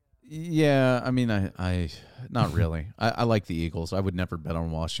 Yeah, I mean, I not really. I like the Eagles. I would never bet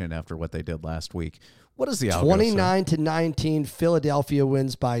on Washington after what they did last week. What is the algo 29-19, Philadelphia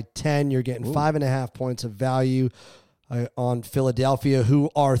wins by 10. You're getting 5.5 points of value on Philadelphia, who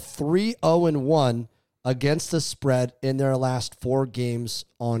are 3-0-1 against the spread in their last 4 games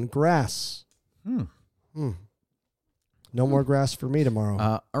on grass. No more grass for me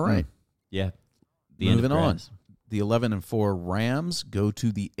tomorrow. All right. Yeah. Moving on. The 11-4 Rams go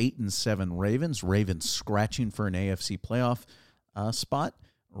to the 8-7 Ravens. Ravens scratching for an AFC playoff spot.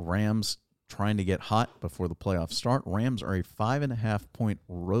 Rams trying to get hot before the playoffs start. Rams are a 5.5-point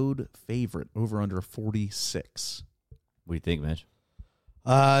road favorite, over under 46. What do you think, Mitch?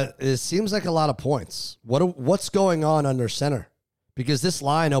 It seems like a lot of points. What's going on under center? Because this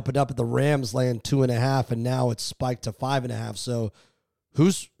line opened up at the Rams laying 2.5, and now it's spiked to 5.5. So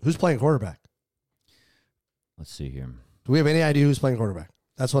who's playing quarterback? Let's see here. Do we have any idea who's playing quarterback?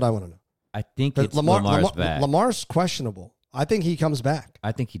 That's what I want to know. I think it's Lamar's back. Lamar's questionable. I think he comes back.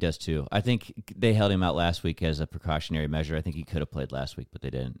 I think he does too. I think they held him out last week as a precautionary measure. I think he could have played last week, but they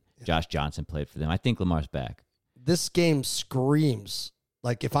didn't. Yeah. Josh Johnson played for them. I think Lamar's back. This game screams,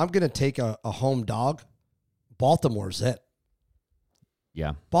 like if I'm going to take a home dog, Baltimore's it.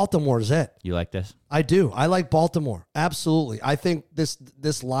 Yeah. Baltimore's it. You like this? I do. I like Baltimore. Absolutely. I think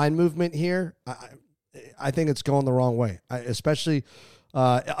this line movement here, I think it's going the wrong way, especially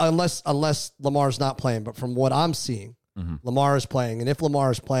unless Lamar's not playing. But from what I'm seeing, Lamar is playing. And if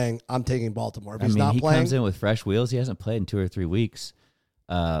Lamar is playing, I'm taking Baltimore. If he's not playing, he comes in with fresh wheels. He hasn't played in 2 or 3 weeks.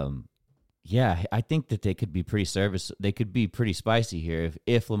 Yeah, I think that they could be They could be pretty spicy here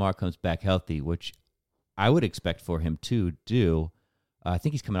if Lamar comes back healthy, which I would expect for him to do. I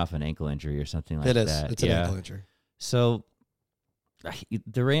think he's coming off an ankle injury or something like that. It is. It's an ankle injury. So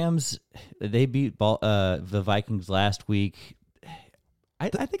the Rams, they beat the Vikings last week. I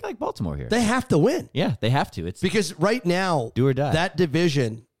think I like Baltimore here. They have to win. Yeah, they have to. It's because right now, do or die. That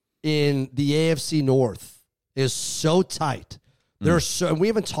division in the AFC North is so tight. There are and we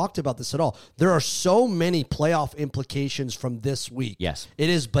haven't talked about this at all. There are so many playoff implications from this week. Yes. It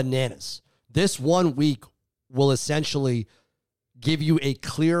is bananas. This 1 week will essentially give you a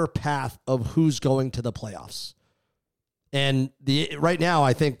clear path of who's going to the playoffs. And right now,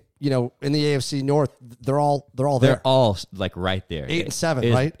 I think, in the AFC North, they're all there. They're all like right there.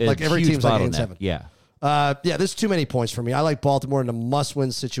 8-7, right? Like every team's like 8-7. Yeah. There's too many points for me. I like Baltimore in a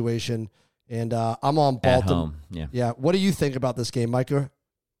must-win situation, and I'm on Baltimore. At home. Yeah. Yeah. What do you think about this game, Micah?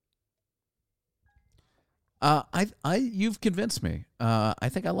 You've convinced me. I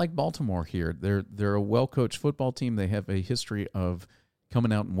think I like Baltimore here. They're a well-coached football team. They have a history of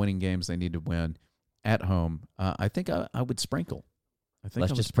coming out and winning games they need to win at home. I think I would sprinkle.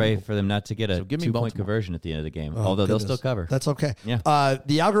 Let's just pray for them not to get a 2-point conversion at the end of the game, although they'll still cover. That's okay. Yeah.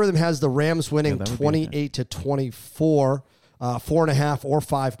 The algorithm has the Rams winning 28-24, 4.5 or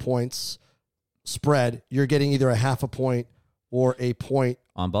 5 points spread. You're getting either a half a point or a point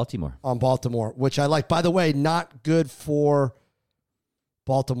on Baltimore, which I like. By the way, not good for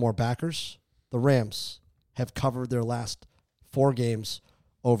Baltimore backers. The Rams have covered their last 4 games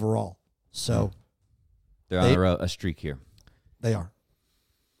overall. So they're on a streak here. They are.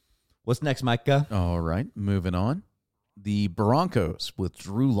 What's next, Micah? All right, moving on. The Broncos with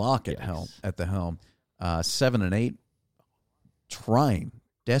Drew Lock at the helm, 7-8,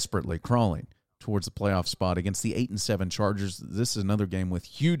 desperately crawling towards the playoff spot against the 8-7 Chargers. This is another game with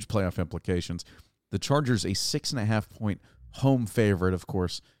huge playoff implications. The Chargers, a 6.5-point home favorite. Of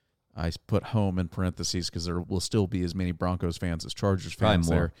course, I put home in parentheses because there will still be as many Broncos fans as Chargers fans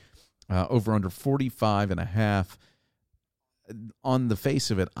there. Over under 45.5. On the face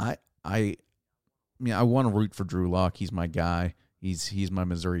of it, I want to root for Drew Lock. He's my guy. He's my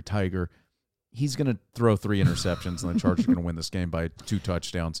Missouri Tiger. he's going to throw 3 interceptions, and the Chargers are going to win this game by 2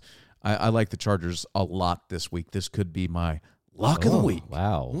 touchdowns. I like the Chargers a lot this week. This could be my lock of the week.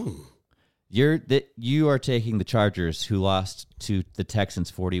 Wow. You are taking the Chargers, who lost to the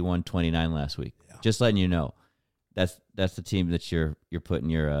Texans 41-29 last week. Yeah. Just letting you know. That's the team that you're putting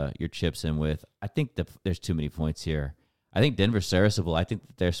your chips in with. I think there's too many points here. I think Denver's serviceable. I think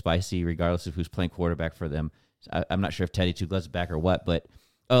that they're spicy regardless of who's playing quarterback for them. I'm not sure if Teddy Two Gloves is back or what, but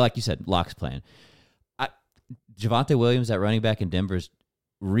like you said, Locke's playing. Javonte Williams at running back in Denver's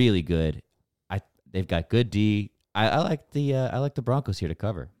really good. They've got good D. I like the Broncos here to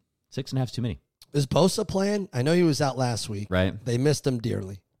cover. 6.5 is too many. Is Bosa playing? I know he was out last week. Right. They missed him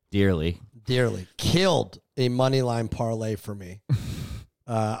dearly. Dearly. Killed a money line parlay for me.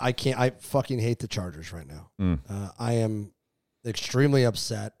 I fucking hate the Chargers right now. I am extremely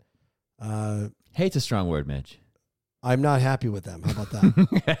upset. Hate's a strong word, Mitch. I'm not happy with them. How about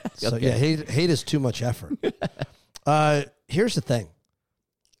that? So yeah, hate is too much effort. Here's the thing.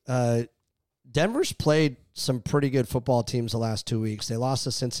 Denver's played some pretty good football teams the last 2 weeks. They lost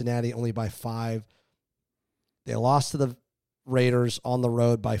to Cincinnati only by 5. They lost to the Raiders on the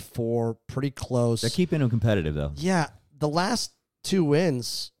road by 4. Pretty close. They're keeping them competitive, though. Yeah. The last 2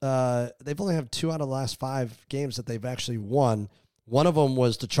 wins, they've only had 2 out of the last 5 games that they've actually won. One of them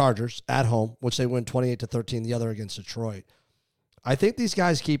was the Chargers at home, which they win 28-13. The other against Detroit. I think these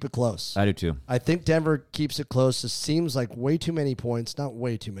guys keep it close. I do too. I think Denver keeps it close. It seems like way too many points. Not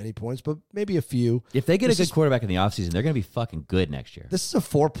way too many points, but maybe a few. If they get a good quarterback in the offseason, they're going to be fucking good next year. This is a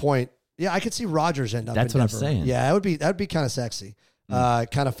 4-point. Yeah, I could see Rodgers end up That's in what Denver. I'm saying. Yeah, that would be kind of sexy.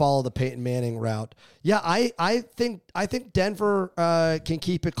 Kind of follow the Peyton Manning route. Yeah, I think Denver can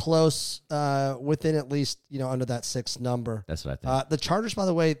keep it close within at least, under that 6 number. That's what I think. The Chargers, by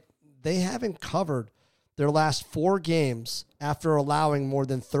the way, they haven't covered their last 4 games after allowing more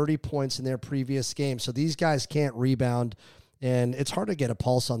than 30 points in their previous game. So these guys can't rebound, and it's hard to get a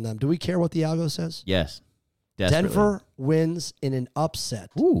pulse on them. Do we care what the algo says? Yes. Desperately. Denver wins in an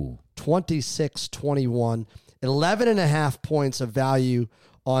upset. Ooh. 26-21. 11.5 points of value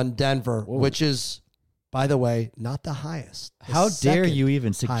on Denver, which is, by the way, not the highest. How dare you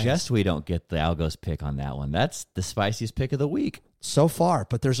even suggest we don't get the algos pick on that one? That's the spiciest pick of the week. So far,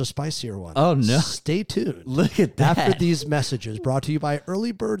 but there's a spicier one. Oh, no. Stay tuned. Look at that. After these messages, brought to you by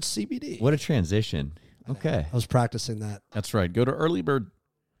Early Bird CBD. What a transition. Okay. I was practicing that. That's right. Go to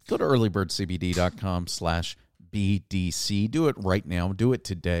earlybirdcbd.com/BDC. Do it right now. Do it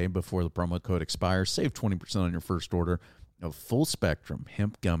today before the promo code expires. Save 20% on your first order of full spectrum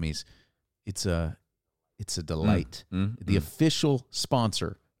hemp gummies. It's a delight. The official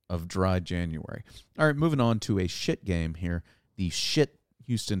sponsor of Dry January. All right, moving on to a shit game here. The shit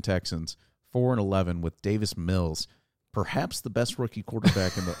Houston Texans, 4-11 with Davis Mills, perhaps the best rookie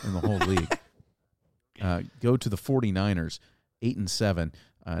quarterback in the whole league. Go to the 49ers, 8-7.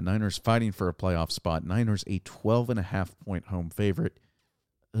 Niners fighting for a playoff spot. Niners a 12.5-point home favorite.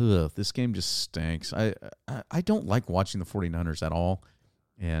 This game just stinks. I don't like watching the 49ers at all,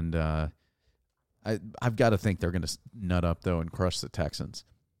 and I've got to think they're going to nut up though and crush the Texans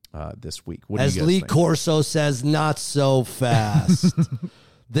this week. What As do you guys Lee think? Corso says, not so fast.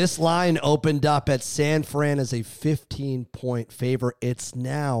 This line opened up at San Fran as a 15-point favor. It's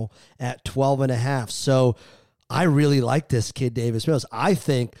now at 12.5. So I really like this kid, Davis Mills. I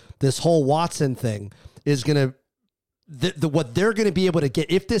think this whole Watson thing is going to what they're going to be able to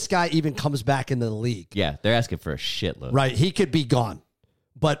get if this guy even comes back into the league. Yeah, they're asking for a shitload. Right, he could be gone.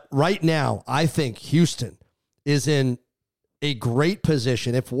 But right now, I think Houston is in a great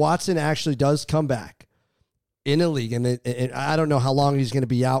position if Watson actually does come back in a league. And I don't know how long he's going to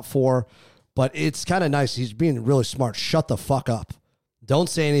be out for, but it's kind of nice. He's being really smart. Shut the fuck up. Don't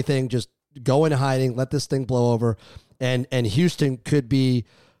say anything. Just go into hiding. Let this thing blow over. And Houston could be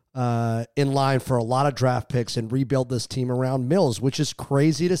in line for a lot of draft picks and rebuild this team around Mills, which is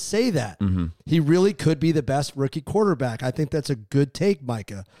crazy to say that. Mm-hmm. He really could be the best rookie quarterback. I think that's a good take,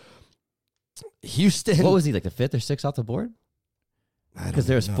 Micah. Houston. What was he, like the 5th or 6th off the board? Because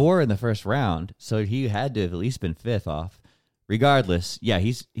there was 4 in the first round, so he had to have at least been 5th off. Regardless, yeah,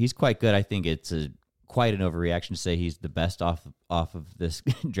 he's quite good. I think it's quite an overreaction to say he's the best off of this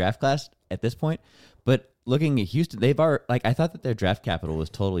draft class at this point. But looking at Houston, I thought that their draft capital was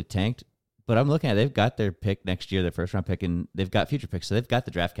totally tanked. But I'm looking at they've got their pick next year, their first round pick, and they've got future picks, so they've got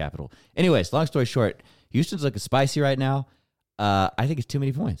the draft capital. Anyways, long story short, Houston's looking spicy right now. I think it's too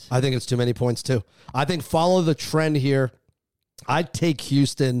many points. I think it's too many points too. I think follow the trend here. I'd take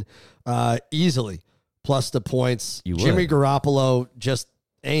Houston easily plus the points. You would. Jimmy Garoppolo just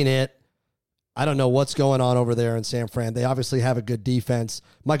ain't it. I don't know what's going on over there in San Fran. They obviously have a good defense.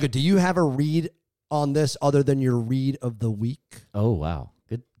 Micah, do you have a read on this other than your read of the week? Oh, wow.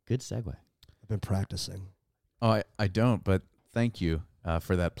 Good segue. I've been practicing. Oh, I don't, but thank you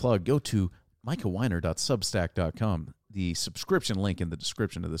for that plug. Go to micahweiner.substack.com. The subscription link in the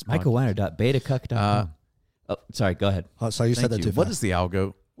description of this podcast. micahweiner.betacuck.com. Sorry, go ahead. Oh, sorry, you said that too fast. What is the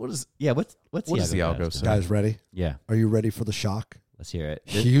algo? What's the algo say? Guys, ready? Yeah. Are you ready for the shock? Let's hear it.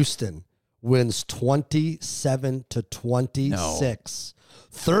 Houston wins 27-26.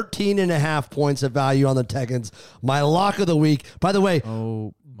 13.5 points of value on the Texans. My lock of the week. By the way,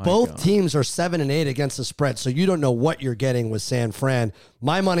 both teams are 7-8 against the spread, so you don't know what you're getting with San Fran.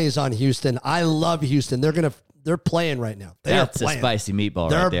 My money is on Houston. I love Houston. They're playing right now. That's a spicy meatball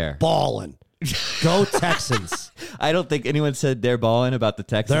right there. They're balling. Go Texans. I don't think anyone said they're balling about the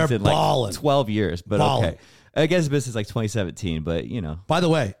Texans in like 12 years, but okay. I guess this is like 2017, but By the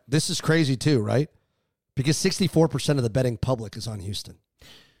way, this is crazy too, right? Because 64% of the betting public is on Houston.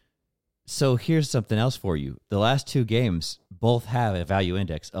 So here's something else for you. The last two games both have a value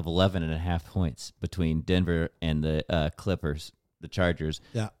index of 11.5 points between Denver and the Clippers, the Chargers,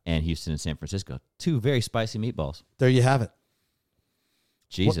 and Houston and San Francisco. Two very spicy meatballs. There you have it.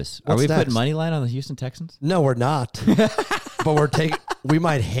 Jesus. Are we putting money line on the Houston Texans? No, we're not. But we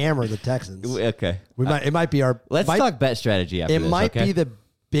might hammer the Texans. Okay. It might be our... Let's talk bet strategy after this, It might be the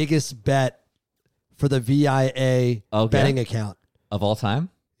biggest bet for the VIA betting account. Of all time?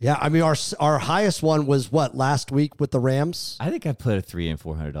 Yeah, I mean, our highest one was what, last week with the Rams? I think I put a $300 and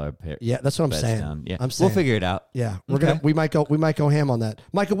 $400 pair. Yeah, that's what I'm saying. Down. Yeah, I'm saying. We'll figure it out. Yeah, we might go ham on that.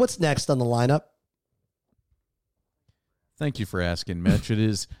 Micah, what's next on the lineup? Thank you for asking, Mitch. It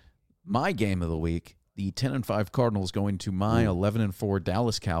is my game of the week. The 10-5 Cardinals going to my 11-4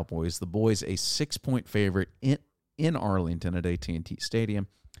 Dallas Cowboys. The boys a 6-point favorite in Arlington at AT&T Stadium.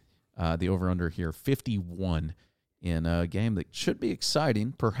 The over/under here 51 in a game that should be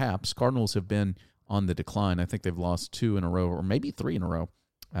exciting. Perhaps Cardinals have been on the decline. I think they've lost 2 in a row, or maybe 3 in a row.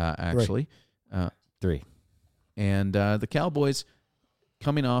 Actually, 3. And the Cowboys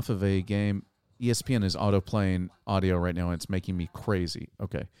coming off of a game. ESPN is auto-playing audio right now, and it's making me crazy.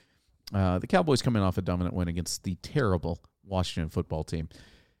 Okay. The Cowboys coming off a dominant win against the terrible Washington football team.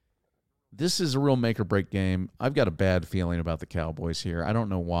 This is a real make-or-break game. I've got a bad feeling about the Cowboys here. I don't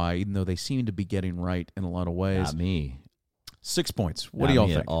know why, even though they seem to be getting right in a lot of ways. Not me. 6 points. What do y'all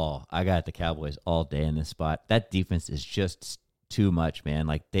think? At all. I got the Cowboys all day in this spot. That defense is just too much, man.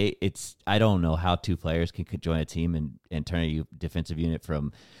 Like I don't know how two players can join a team and turn a defensive unit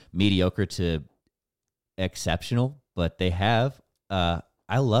from mediocre to exceptional, but they have.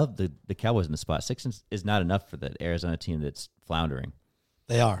 I love the Cowboys in the spot. 6 is not enough for the Arizona team that's floundering.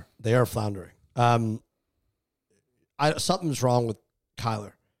 They are floundering. Something's wrong with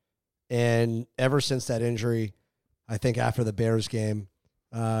Kyler, and ever since that injury, I think after the Bears game,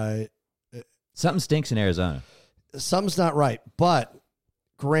 something stinks in Arizona. Something's not right. But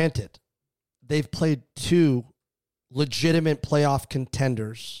granted, they've played 2 legitimate playoff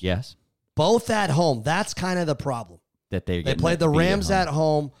contenders. Yes. Both at home. That's kind of the problem. They played the Rams at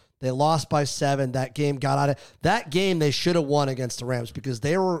home. They lost by 7. That game got out of that game. They should have won against the Rams because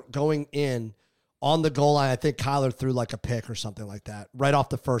they were going in on the goal line. I think Kyler threw like a pick or something like that. Right off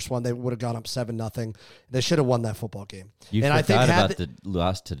the first one, they would have gone up 7-0. They should have won that football game. I think about the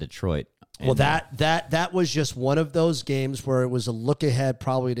loss to Detroit. Well, that was just one of those games where it was a look ahead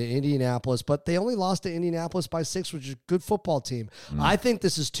probably to Indianapolis, but they only lost to Indianapolis by 6, which is a good football team. I think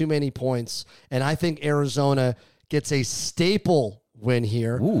this is too many points, and I think Arizona gets a staple win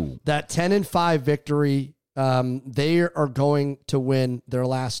here. Ooh. That 10-5 victory, they are going to win their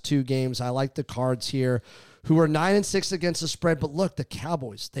last 2 games. I like the Cards here, who are 9-6 against the spread. But look, the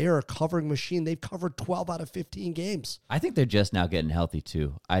Cowboys, they are a covering machine. They've covered 12 out of 15 games. I think they're just now getting healthy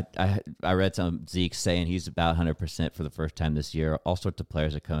too. I read some Zeke saying he's about 100% for the first time this year. All sorts of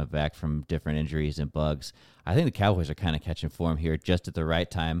players are coming back from different injuries and bugs. I think the Cowboys are kind of catching form here just at the right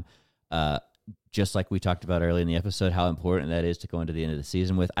time. Just like we talked about earlier in the episode, how important that is to go into the end of the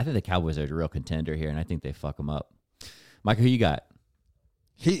season with. I think the Cowboys are a real contender here, and I think they fuck them up. Michael, who you got?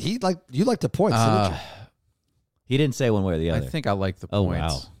 You like the points, didn't you? He didn't say one way or the other. I think I like the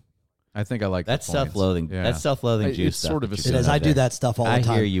points. Oh, wow. I think I like that's the points. self-loathing. Yeah. That's self-loathing juice. It's sort of a it is. I do that stuff all the time.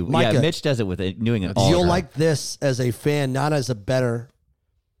 I hear you. Micah, yeah, Mitch does it with New England. You'll like this as a fan, not as a bettor.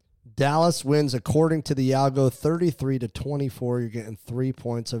 Dallas wins according to the algo 33-24. You're getting 3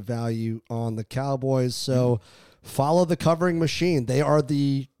 points of value on the Cowboys. So follow the covering machine. They are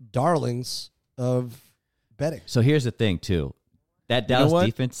the darlings of betting. So here's the thing, too. That Dallas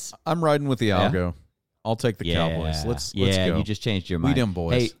defense. I'm riding with the algo. I'll take the Cowboys. Let's go. You just changed your mind. We them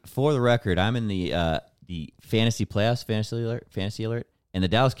boys. Hey, for the record, I'm in the fantasy playoffs, fantasy alert, and the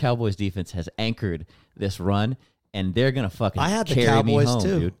Dallas Cowboys defense has anchored this run, and they're gonna fucking I had the carry Cowboys me home,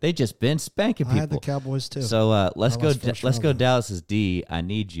 too. dude. They just been spanking people. I had the Cowboys too. So let's go. Let's go. round. Dallas's D. I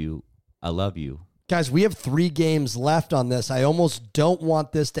need you. I love you. Guys, we have 3 games left on this. I almost don't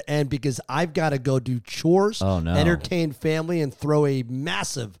want this to end because I've got to go do chores, entertain family, and throw a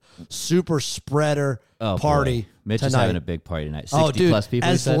massive super spreader party. Boy. Mitch tonight. is having a big party tonight. 60 dude, plus people.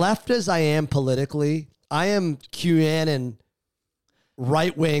 As left as I am politically, I am QAnon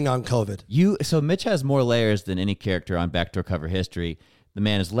right wing on COVID. So Mitch has more layers than any character on Backdoor Cover history. The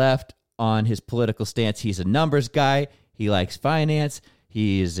man is left on his political stance. He's a numbers guy. He likes finance.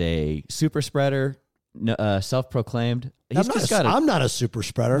 He is a super spreader, self-proclaimed. I'm not a super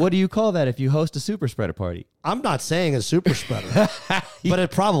spreader. What do you call that if you host a super spreader party? I'm not saying a super spreader, but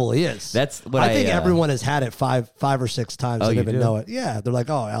it probably is. That's what I think everyone has had it five or six times. They don't even do? know it. Yeah, they're like,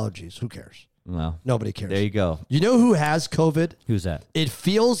 oh, allergies. Who cares? Well, nobody cares. There you go. You know who has COVID? Who's that? It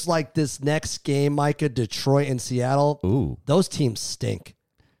feels like this next game, Micah, Detroit and Seattle. Ooh, those teams stink.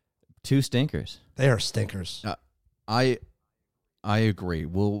 2 stinkers. They are stinkers. I agree.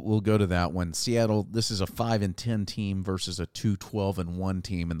 We'll go to that one. Seattle, this is a 5-10 team versus a 2-12-1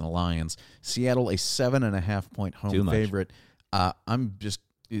 team in the Lions. Seattle, a 7.5 point home favorite.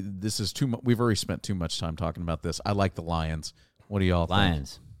 This is too much. We've already spent too much time talking about this. I like the Lions. What do y'all think?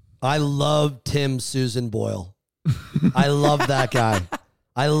 Lions. I love Tim Susan Boyle. I love that guy.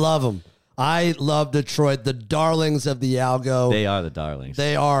 I love him. I love Detroit, the darlings of the Algo. They are the darlings.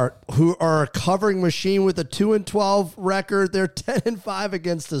 They are, who are a covering machine with a 2-12 record. They're 10-5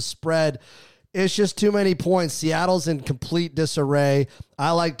 against the spread. It's just too many points. Seattle's in complete disarray.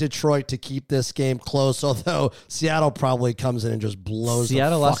 I like Detroit to keep this game close, although Seattle probably comes in and just blows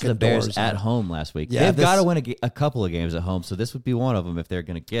Seattle the lost to the Bears doors at out. home last week. Yeah, They've got to win a couple of games at home, so this would be one of them if they're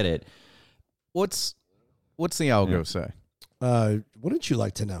going to get it. What's the Algo say? Wouldn't you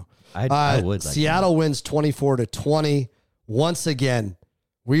like to know? I would like Seattle wins 24-20. Once again,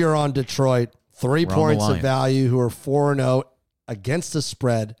 we are on Detroit. 3 points of value, who are 4-0 against the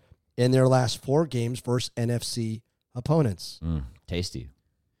spread in their last 4 games versus NFC opponents. Tasty.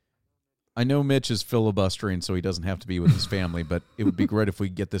 I know Mitch is filibustering, so he doesn't have to be with his family, but it would be great if we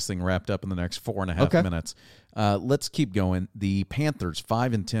get this thing wrapped up in the next 4.5 minutes. Let's keep going. The Panthers,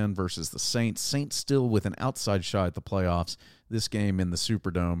 5-10 versus the Saints. Saints still with an outside shot at the playoffs. This game in the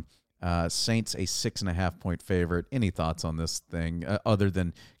Superdome. Saints, a 6.5 point favorite. Any thoughts on this thing other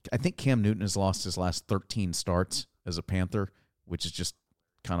than I think Cam Newton has lost his last 13 starts as a Panther, which is just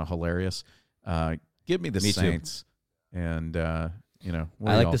kind of hilarious. Give me the Saints. Too. And, I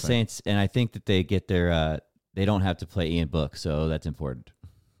like the Saints, and I think that they get their they don't have to play Ian Book, so that's important.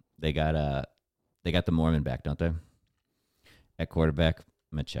 They got the Mormon back, don't they? At quarterback.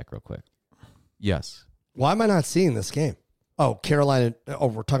 I'm going to check real quick. Yes. Why am I not seeing this game? Oh, Carolina. Oh,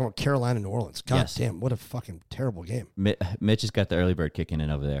 we're talking about Carolina, New Orleans. God damn, what a fucking terrible game. Mitch has got the early bird kicking in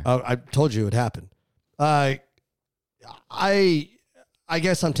over there. Oh, I told you it happened. I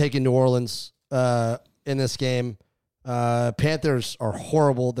guess I'm taking New Orleans in this game. Panthers are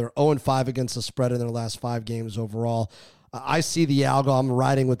horrible. They're 0-5 against the spread in their last 5 games overall. I see the Algo. I'm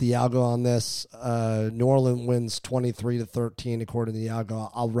riding with the Algo on this. New Orleans wins 23-13 according to the Algo.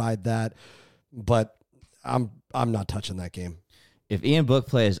 I'll ride that, but I'm not touching that game. If Ian Book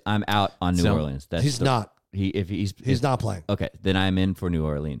plays, I'm out on New Orleans. He's not. He's not playing. Okay, then I'm in for New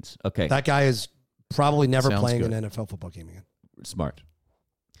Orleans. Okay, that guy is probably never playing an NFL football game again. Smart.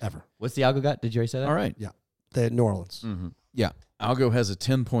 Ever. What's the Algo got? Did you already say that? All right. Yeah. The New Orleans. Mm-hmm. Yeah. Algo has a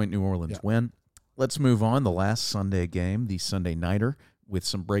 10-point New Orleans win. Let's move on. The last Sunday game, the Sunday Nighter, with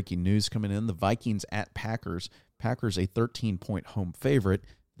some breaking news coming in. The Vikings at Packers. Packers a 13-point home favorite.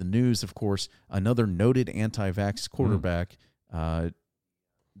 The news, of course, another noted anti-vax quarterback. Not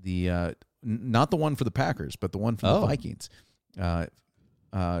the one for the Packers, but the one for the Vikings.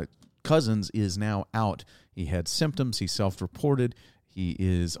 Cousins is now out. He had symptoms. He self-reported. He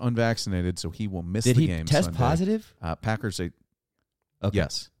is unvaccinated, so he will miss the game. Did he test Sunday. positive?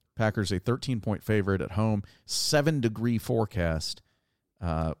 Yes. Packers a 13-point favorite at home. 7-degree forecast,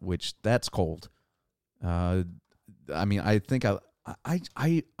 which that's cold. I think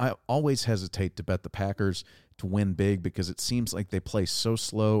I always hesitate to bet the Packers to win big because it seems like they play so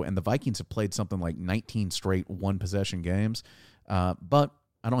slow, and the Vikings have played something like 19 straight one-possession games. But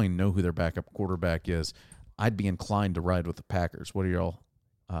I don't even know who their backup quarterback is. I'd be inclined to ride with the Packers. What do y'all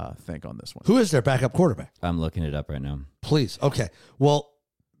think on this one? Who is their backup quarterback? I'm looking it up right now. Please. Okay. Well,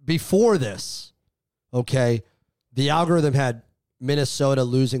 before this, the algorithm had Minnesota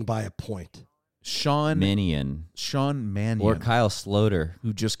losing by a point. Sean Mannion. Or Kyle Sloter.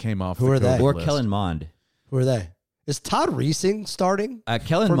 Who just came off Who the are they? Or list. Kellen Mond. Who are they? Is Todd Reesing starting?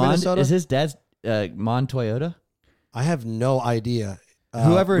 Kellen for Mond, Minnesota? is his dad's Mond Toyota? I have no idea.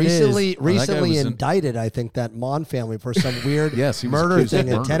 Whoever it is. recently indicted, I think, that Mon family for some weird Yes, he was murder accused of thing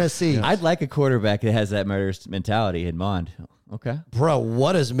in murder. Tennessee. Yeah. I'd like a quarterback that has that murderous mentality in Mond. Okay. Bro,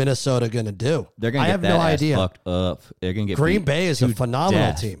 what is Minnesota going to do? They're going I to have get that no ass idea. fucked up. They're going to get Green beat Bay is to a phenomenal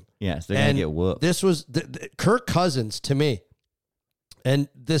death. team. Yes, they're going to get whooped. This was Kirk Cousins to me, and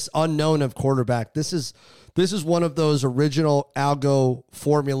this unknown of quarterback. This is one of those original algo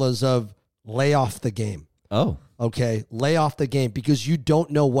formulas of lay off the game. Oh, Okay, lay off the game because you don't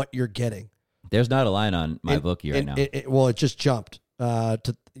know what you're getting. there's not a line on my bookie right now. It just jumped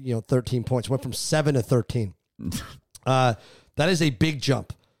to 13 points. Went from 7 to 13. That is a big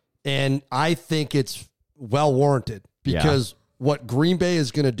jump, and I think it's well warranted because what Green Bay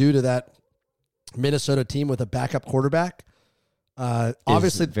is going to do to that Minnesota team with a backup quarterback,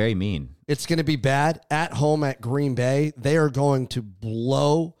 obviously very mean. it's going to be bad at home at Green Bay. They are going to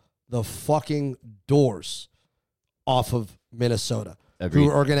blow the fucking doors off of Minnesota, Agreed. who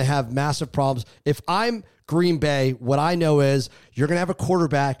are going to have massive problems. If I'm Green Bay, what I know is you're going to have a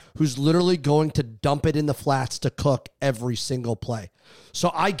quarterback who's literally going to dump it in the flats to cook every single play.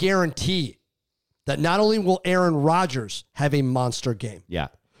 So I guarantee that not only will Aaron Rodgers have a monster game, Yeah.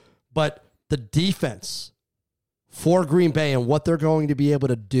 but the defense for Green Bay and what they're going to be able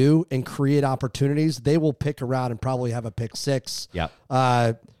to do and create opportunities, they will pick around and probably have a pick six. Yeah.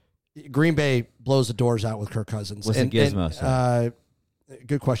 Green Bay blows the doors out with Kirk Cousins. What's the gizmo?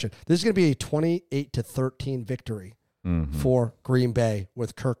 Good question. This is going to be a 28-13 victory for Green Bay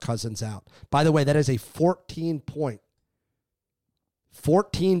with Kirk Cousins out. By the way, that is a 14 point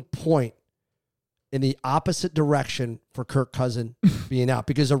in the opposite direction for Kirk Cousins being out,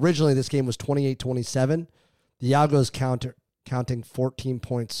 because originally this game was 28-27. The Algo's counting 14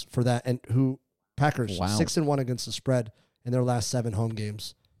 points for that. And Packers 6-1 against the spread in their last 7 home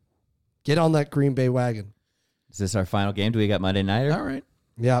games. Get on that Green Bay wagon. Is this our final game? Do we got Monday night? All right.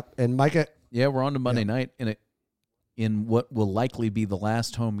 Yeah, and Micah. Yeah, we're on to Monday night, and in what will likely be the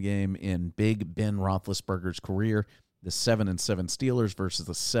last home game in Big Ben Roethlisberger's career, the 7-7 Steelers versus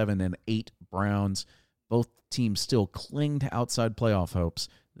the 7-8 Browns. Both teams still cling to outside playoff hopes.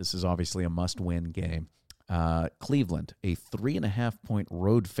 This is obviously a must-win game. Cleveland, a 3.5-point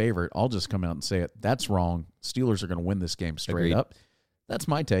road favorite. I'll just come out and say it. That's wrong. Steelers are going to win this game straight Agreed. up. That's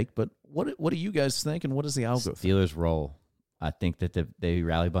my take. But what do you guys think, and what does the algo think? Steelers roll. I think that they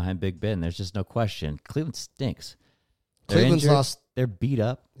rally behind Big Ben. There's just no question. Cleveland stinks. Cleveland's lost. They're beat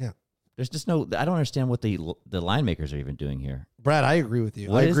up. Yeah. There's just no. I don't understand what the line makers are even doing here. Brad, I agree with you.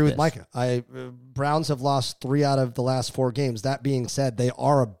 What I is agree with this? Micah. Browns have lost 3 out of the last 4 games. That being said, they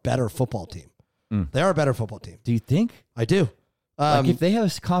are a better football team. They are a better football team. Do you think? I do. Like if they have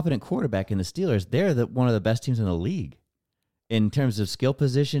a competent quarterback in the Steelers, they're one of the best teams in the league in terms of skill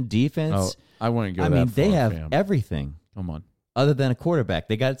position, defense. Oh, I wouldn't go I that mean, far, they have fam. everything Come on. other than a quarterback.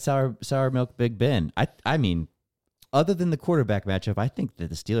 They got sour milk Big Ben. I mean, other than the quarterback matchup, I think that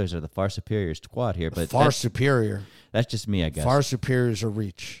the Steelers are the far superior squad here. But far superior. That's just me, I guess. Far superior is a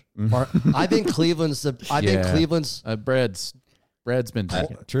reach. I think Cleveland's the. I think Cleveland's. Brad's been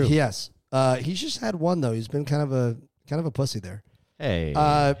taking it. True. Yes. He's just had one though. He's been kind of a pussy there. Hey,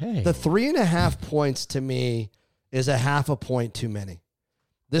 The 3.5 points to me is a half a point too many.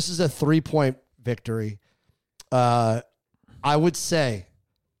 This is a 3-point victory. I would say,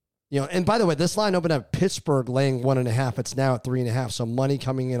 and by the way, this line opened at Pittsburgh laying 1.5. It's now at 3.5. So money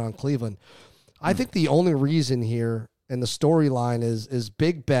coming in on Cleveland. I think the only reason here in the storyline is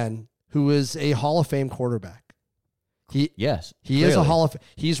Big Ben, who is a Hall of Fame quarterback. He is a Hall of Fame.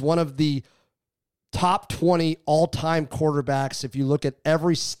 He's one of the top 20 all-time quarterbacks. If you look at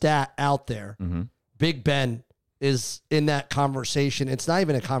every stat out there, Big Ben is in that conversation. It's not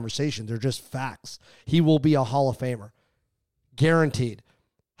even a conversation. They're just facts. He will be a Hall of Famer. Guaranteed.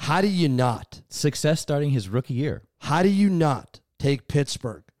 How do you not? Success starting his rookie year. How do you not take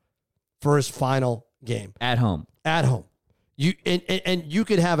Pittsburgh for his final game? At home. At home. You and you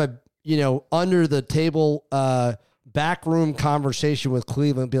could have a, under the table backroom conversation with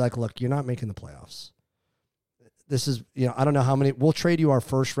Cleveland, be like, look, you're not making the playoffs. This is, I don't know how many. We'll trade you our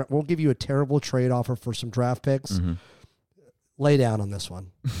first round. We'll give you a terrible trade offer for some draft picks. Lay down on this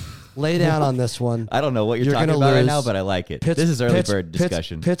one. Lay down on this one. I don't know what you're talking about right now, but I like it. This is early bird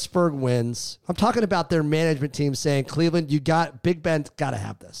discussion. Pittsburgh wins. I'm talking about their management team saying, Cleveland, Big Ben's got to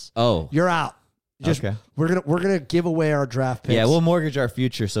have this. Oh. You're out. We're gonna give away our draft picks. Yeah, we'll mortgage our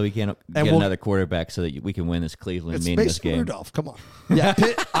future so we can get another quarterback so that we can win this Cleveland meaningless game. Rudolph, come on. Yeah,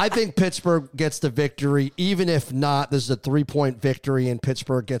 I think Pittsburgh gets the victory. Even if not, this is a 3-point victory, and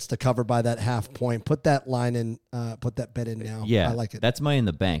Pittsburgh gets to cover by that half point. Put that line in. Put that bet in now. Yeah, I like it. That's money in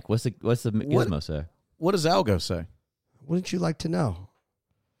the bank. What's the gizmo say? What does Algo say? Wouldn't you like to know?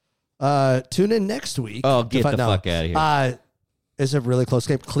 Tune in next week. Oh, get the fuck out of here. It's a really close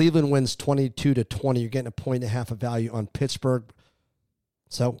game. Cleveland wins 22-20. You're getting 1.5 of value on Pittsburgh.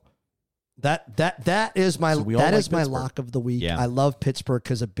 So that is my lock of the week. Yeah. I love Pittsburgh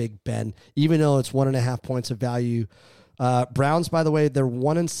because of Big Ben, even though it's 1.5 points of value. Browns, by the way, they're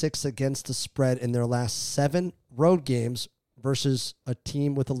 1-6 against the spread in their last 7 road games versus a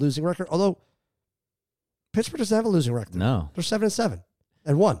team with a losing record. Although Pittsburgh doesn't have a losing record. No, they're 7-7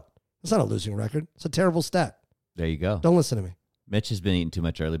 and 1. It's not a losing record. It's a terrible stat. There you go. Don't listen to me. Mitch has been eating too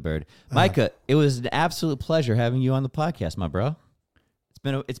much early bird. Micah, it was an absolute pleasure having you on the podcast, my bro.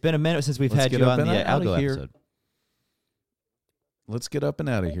 It's been a minute since we've had you on the Algo episode. Let's get up and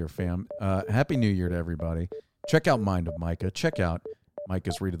out of here, fam. Happy New Year to everybody. Check out Mind of Micah. Check out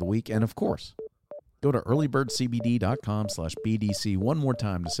Micah's Read of the Week. And, of course, go to earlybirdcbd.com/BDC one more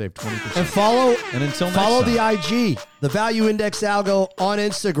time to save 20%. And follow the IG, the Value Index Algo on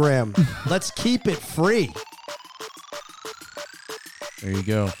Instagram. Let's keep it free. There you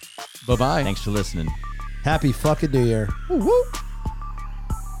go. Bye-bye. Thanks for listening. Happy fucking New Year. Woo-woo.